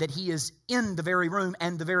spirit and that He is in the very room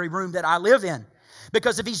and the very room that I live in.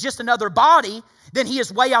 Because if He's just another body, then He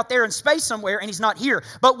is way out there in space somewhere and He's not here.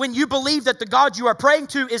 But when you believe that the God you are praying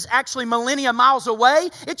to is actually millennia miles away,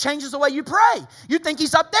 it changes the way you pray. You think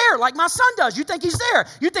He's up there like my son does. You think He's there.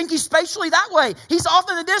 You think He's spatially that way. He's off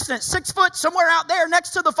in the distance, 6 foot somewhere out there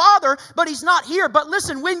next to the Father, but He's not here. But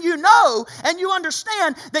listen, when you know and you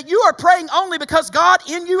understand that you are praying only because God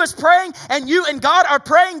in you is praying and you and God are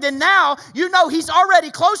praying, then now you know He's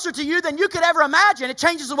already closer to you than you could ever imagine. It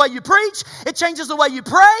changes the way you preach. It changes the way you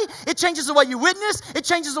pray. It changes the way you witness. It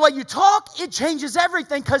changes the way you talk. It changes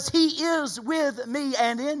everything because He is with me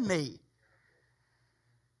and in me.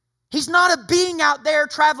 He's not a being out there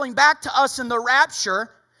traveling back to us in the rapture.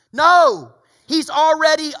 No. He's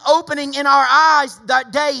already opening in our eyes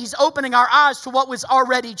that day. He's opening our eyes to what was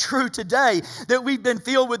already true today. That we've been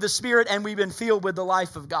filled with the Spirit and we've been filled with the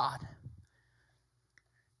life of God.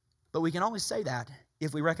 But we can only say that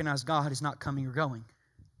if we recognize God is not coming or going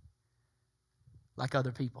like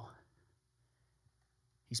other people.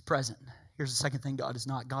 He's present. Here's the second thing God is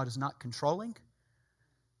not. God is not controlling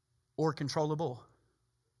or controllable.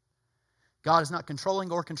 God is not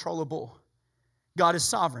controlling or controllable. God is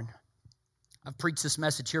sovereign. I've preached this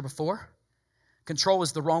message here before. Control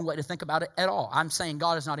is the wrong way to think about it at all. I'm saying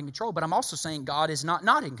God is not in control, but I'm also saying God is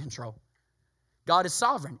not in control. God is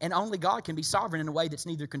sovereign, and only God can be sovereign in a way that's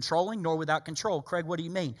neither controlling nor without control. Craig, what do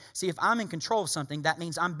you mean? See, if I'm in control of something, that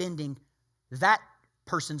means I'm bending that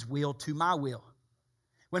person's will to my will.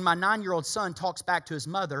 When my 9-year-old son talks back to his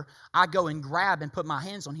mother, I go and grab and put my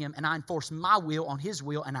hands on him and I enforce my will on his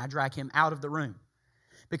will and I drag him out of the room.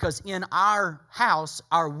 Because in our house,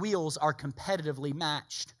 our wills are competitively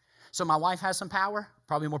matched. So my wife has some power,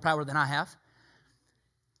 probably more power than I have.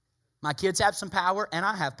 My kids have some power and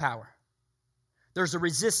I have power. There's a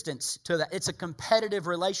resistance to that. It's a competitive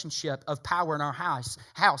relationship of power in our house.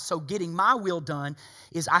 So getting my will done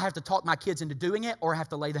is I have to talk my kids into doing it or I have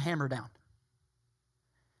to lay the hammer down.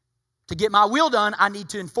 To get my will done, I need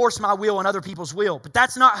to enforce my will on other people's will. But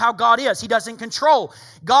that's not how God is. He doesn't control.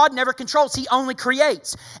 God never controls. He only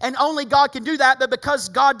creates. And only God can do that. But because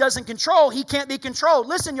God doesn't control, He can't be controlled.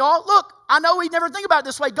 Listen, y'all, look, I know we never think about it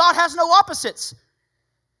this way. God has no opposites.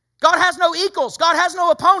 God has no equals. God has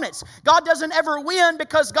no opponents. God doesn't ever win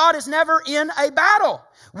because God is never in a battle.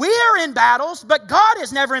 We are in battles, but God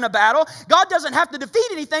is never in a battle. God doesn't have to defeat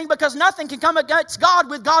anything because nothing can come against God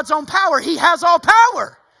with God's own power. He has all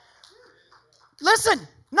power. Listen,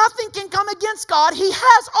 nothing can come against God. He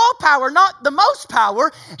has all power, not the most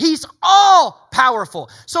power. He's all powerful.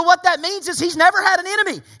 So what that means is He's never had an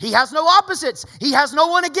enemy. He has no opposites. He has no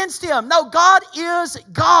one against Him. No, God is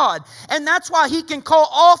God. And that's why He can call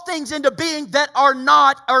all things into being that are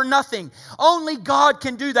not or nothing. Only God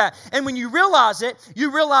can do that. And when you realize it,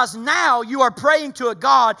 you realize now you are praying to a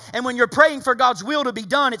God. And when you're praying for God's will to be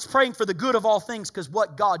done, it's praying for the good of all things, because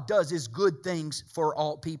what God does is good things for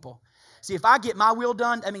all people. See, if I get my will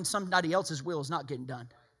done, that means somebody else's will is not getting done.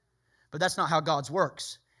 But that's not how God's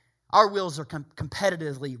works. Our wills are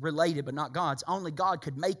competitively related, but not God's. Only God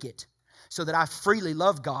could make it so that I freely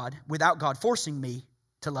love God without God forcing me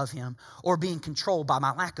to love Him or being controlled by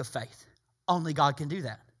my lack of faith. Only God can do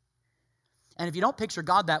that. And if you don't picture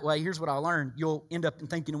God that way, here's what I learned. You'll end up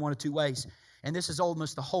thinking in one of two ways. And this is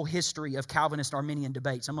almost the whole history of Calvinist-Arminian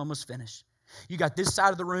debates. I'm almost finished. You got this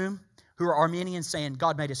side of the room who are Arminians saying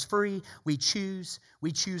God made us free, we choose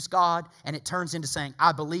God, and it turns into saying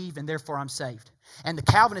I believe and therefore I'm saved. And the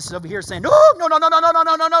Calvinists over here saying, no,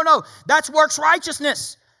 that's works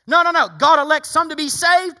righteousness. No, God elects some to be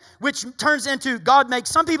saved, which turns into God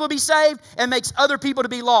makes some people be saved and makes other people to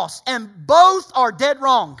be lost. And both are dead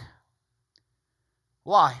wrong.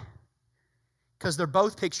 Why? Because they're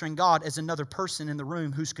both picturing God as another person in the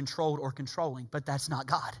room who's controlled or controlling, but that's not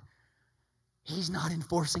God. He's not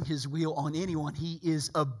enforcing His will on anyone. He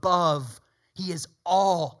is above. He is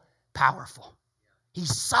all powerful.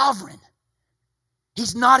 He's sovereign.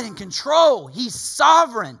 He's not in control. He's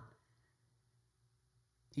sovereign.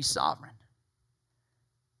 He's sovereign.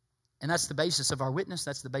 And that's the basis of our witness.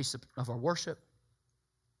 That's the basis of our worship.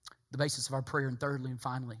 The basis of our prayer. And thirdly and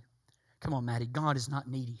finally, come on, Maddie, God is not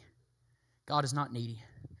needy. God is not needy.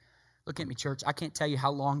 Look at me, church. I can't tell you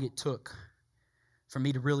how long it took for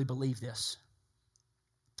me to really believe this.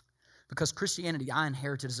 Because Christianity I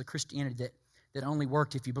inherited is a Christianity that only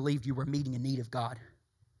worked if you believed you were meeting a need of God.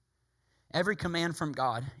 Every command from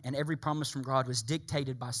God and every promise from God was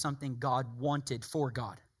dictated by something God wanted for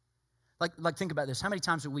God. Like think about this. How many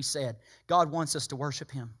times have we said, God wants us to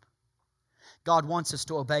worship Him? God wants us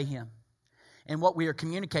to obey Him. And what we are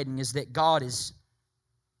communicating is that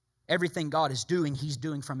everything God is doing, He's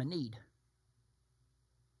doing from a need.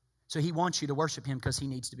 So He wants you to worship Him because He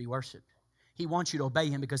needs to be worshiped. He wants you to obey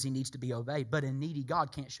Him because He needs to be obeyed. But a needy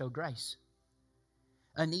God can't show grace.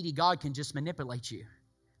 A needy God can just manipulate you.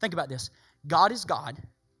 Think about this. God is God,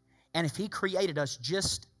 and if He created us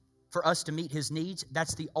just for us to meet His needs,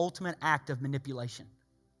 that's the ultimate act of manipulation.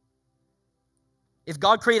 If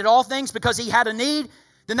God created all things because He had a need,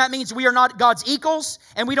 then that means we are not God's equals,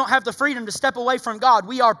 and we don't have the freedom to step away from God.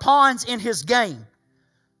 We are pawns in His game.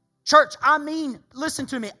 Church, listen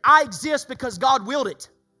to me. I exist because God willed it.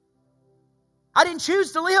 I didn't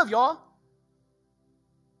choose to live, y'all.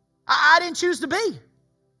 I didn't choose to be.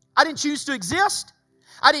 I didn't choose to exist.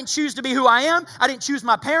 I didn't choose to be who I am. I didn't choose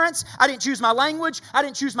my parents. I didn't choose my language. I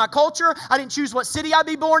didn't choose my culture. I didn't choose what city I'd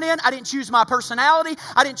be born in. I didn't choose my personality.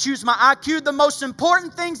 I didn't choose my IQ. The most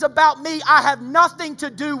important things about me, I have nothing to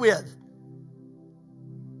do with.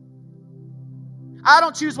 I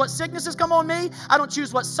don't choose what sicknesses come on me. I don't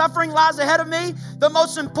choose what suffering lies ahead of me. The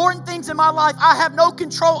most important things in my life, I have no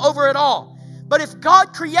control over it all. But if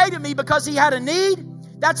God created me because He had a need,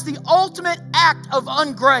 that's the ultimate act of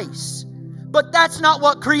ungrace. But that's not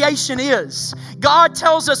what creation is. God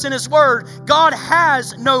tells us in His Word, God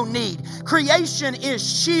has no need. Creation is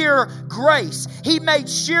sheer grace. He made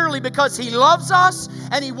sheerly because He loves us,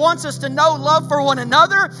 and He wants us to know love for one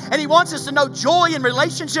another, and He wants us to know joy in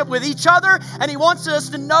relationship with each other, and He wants us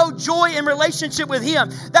to know joy in relationship with Him.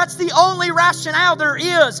 That's the only rationale there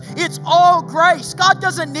is. It's all grace. God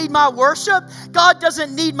doesn't need my worship. God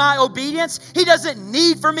doesn't need my obedience. He doesn't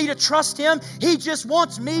need for me to trust Him. He just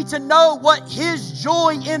wants me to know what His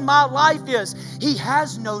joy in my life is. He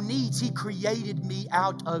has no needs. He created me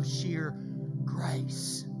out of sheer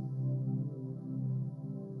grace.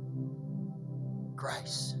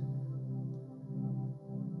 Grace.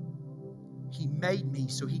 He made me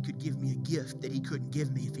so He could give me a gift that He couldn't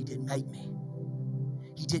give me if He didn't make me.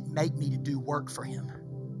 He didn't make me to do work for Him.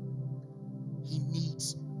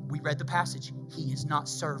 We read the passage, He is not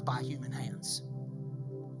served by human hands.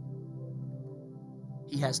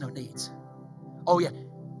 He has no needs. Oh yeah,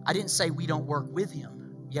 I didn't say we don't work with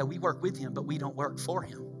Him. Yeah, we work with Him, but we don't work for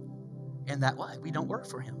Him. In that way, we don't work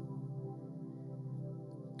for Him.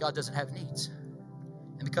 God doesn't have needs.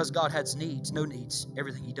 And because God has needs, no needs,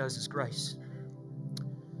 everything He does is grace.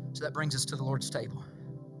 So that brings us to the Lord's table.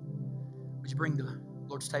 Would you bring the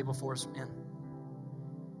Lord's table for us, man?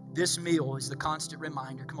 This meal is the constant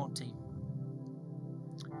reminder, come on team,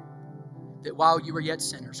 that while you were yet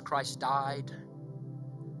sinners, Christ died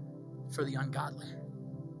for the ungodly.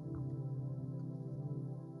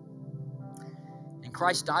 And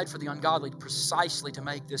Christ died for the ungodly precisely to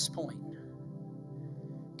make this point.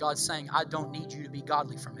 God's saying, I don't need you to be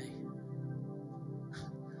godly for me.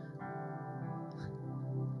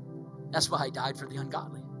 That's why He died for the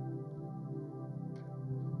ungodly.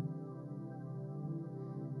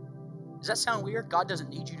 Does that sound weird? God doesn't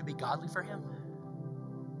need you to be godly for Him?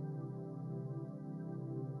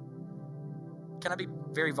 Can I be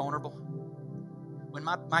very vulnerable? When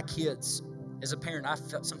my kids, as a parent, I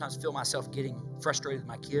sometimes feel myself getting frustrated with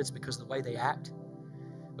my kids because of the way they act.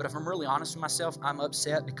 But if I'm really honest with myself, I'm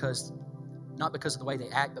upset not because of the way they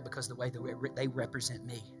act, but because of the way they represent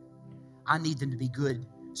me. I need them to be good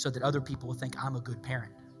so that other people will think I'm a good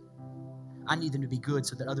parent. I need them to be good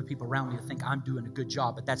so that other people around me will think I'm doing a good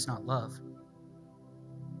job, but that's not love.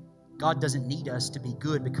 God doesn't need us to be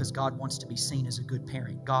good because God wants to be seen as a good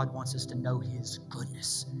parent. God wants us to know His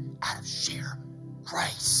goodness out of sheer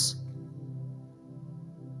grace.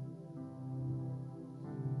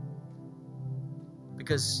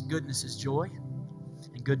 Because goodness is joy,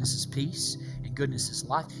 and goodness is peace, and goodness is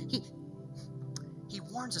life. He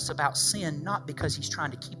warns us about sin not because He's trying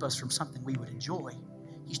to keep us from something we would enjoy.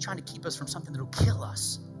 He's trying to keep us from something that will kill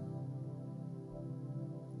us.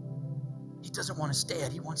 He doesn't want us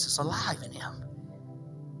dead. He wants us alive in Him.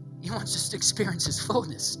 He wants us to experience His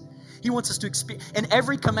fullness. He wants us to experience. And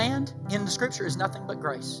every command in the Scripture is nothing but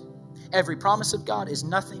grace. Every promise of God is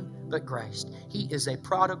nothing but grace. He is a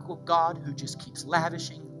prodigal God who just keeps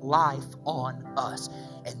lavishing life on us.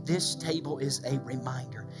 And this table is a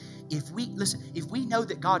reminder. If we know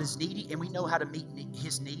that God is needy and we know how to meet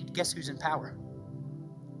His need, guess who's in power?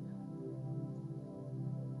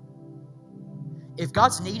 If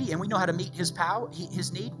God's needy and we know how to meet His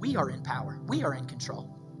need, we are in power. We are in control.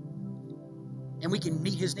 And we can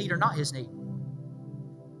meet His need or not His need.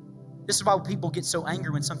 This is why people get so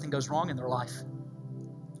angry when something goes wrong in their life.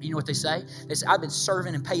 You know what they say? They say, I've been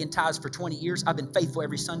serving and paying tithes for 20 years. I've been faithful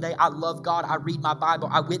every Sunday. I love God. I read my Bible.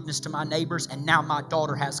 I witness to my neighbors. And now my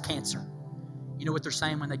daughter has cancer. You know what they're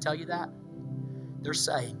saying when they tell you that? They're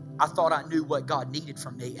saying, I thought I knew what God needed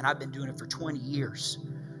from me, and I've been doing it for 20 years.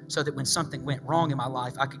 So that when something went wrong in my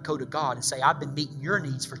life, I could go to God and say, I've been meeting your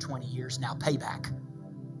needs for 20 years. Now pay back.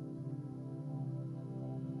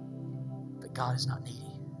 But God is not needy.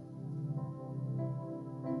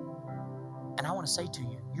 And I want to say to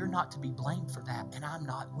you, you're not to be blamed for that, and I'm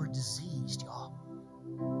not. We're diseased, y'all.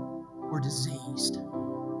 We're diseased.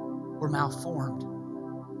 We're malformed.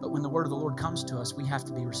 But when the word of the Lord comes to us, we have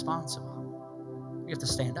to be responsible. We have to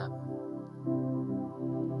stand up.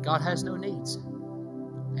 God has no needs.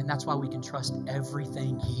 And that's why we can trust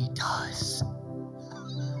everything He does.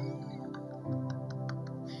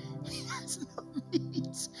 He has no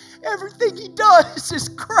needs. Everything He does is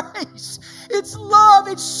grace. It's love.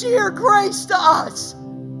 It's sheer grace to us.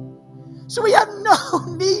 So we have no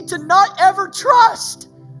need to not ever trust.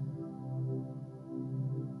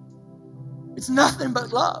 It's nothing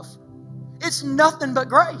but love. It's nothing but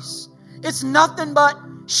grace. It's nothing but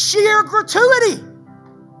sheer gratuity.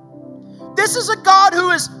 This is a God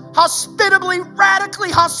who is hospitably,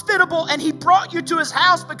 radically hospitable, and He brought you to His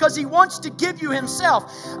house because He wants to give you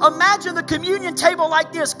Himself. Imagine the communion table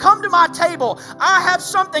like this. Come to my table. I have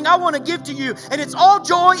something I want to give to you, and it's all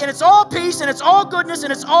joy, and it's all peace, and it's all goodness,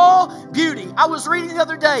 and it's all beauty. I was reading the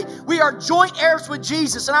other day, we are joint heirs with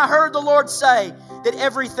Jesus, and I heard the Lord say that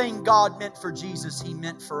everything God meant for Jesus, He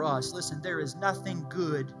meant for us. Listen, there is nothing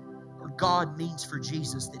good or God means for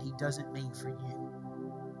Jesus that He doesn't mean for you.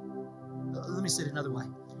 Let me say it another way.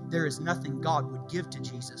 There is nothing God would give to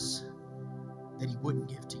Jesus that He wouldn't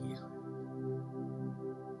give to you.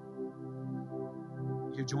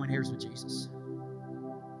 You're joint heirs with Jesus.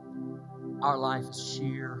 Our life is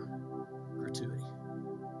sheer gratuity,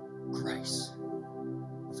 grace,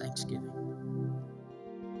 thanksgiving.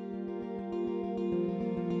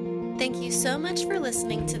 Thank you so much for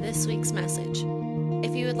listening to this week's message.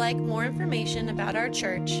 If you would like more information about our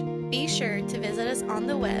church, be sure to visit us on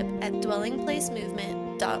the web at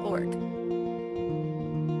dwellingplacemovement.org.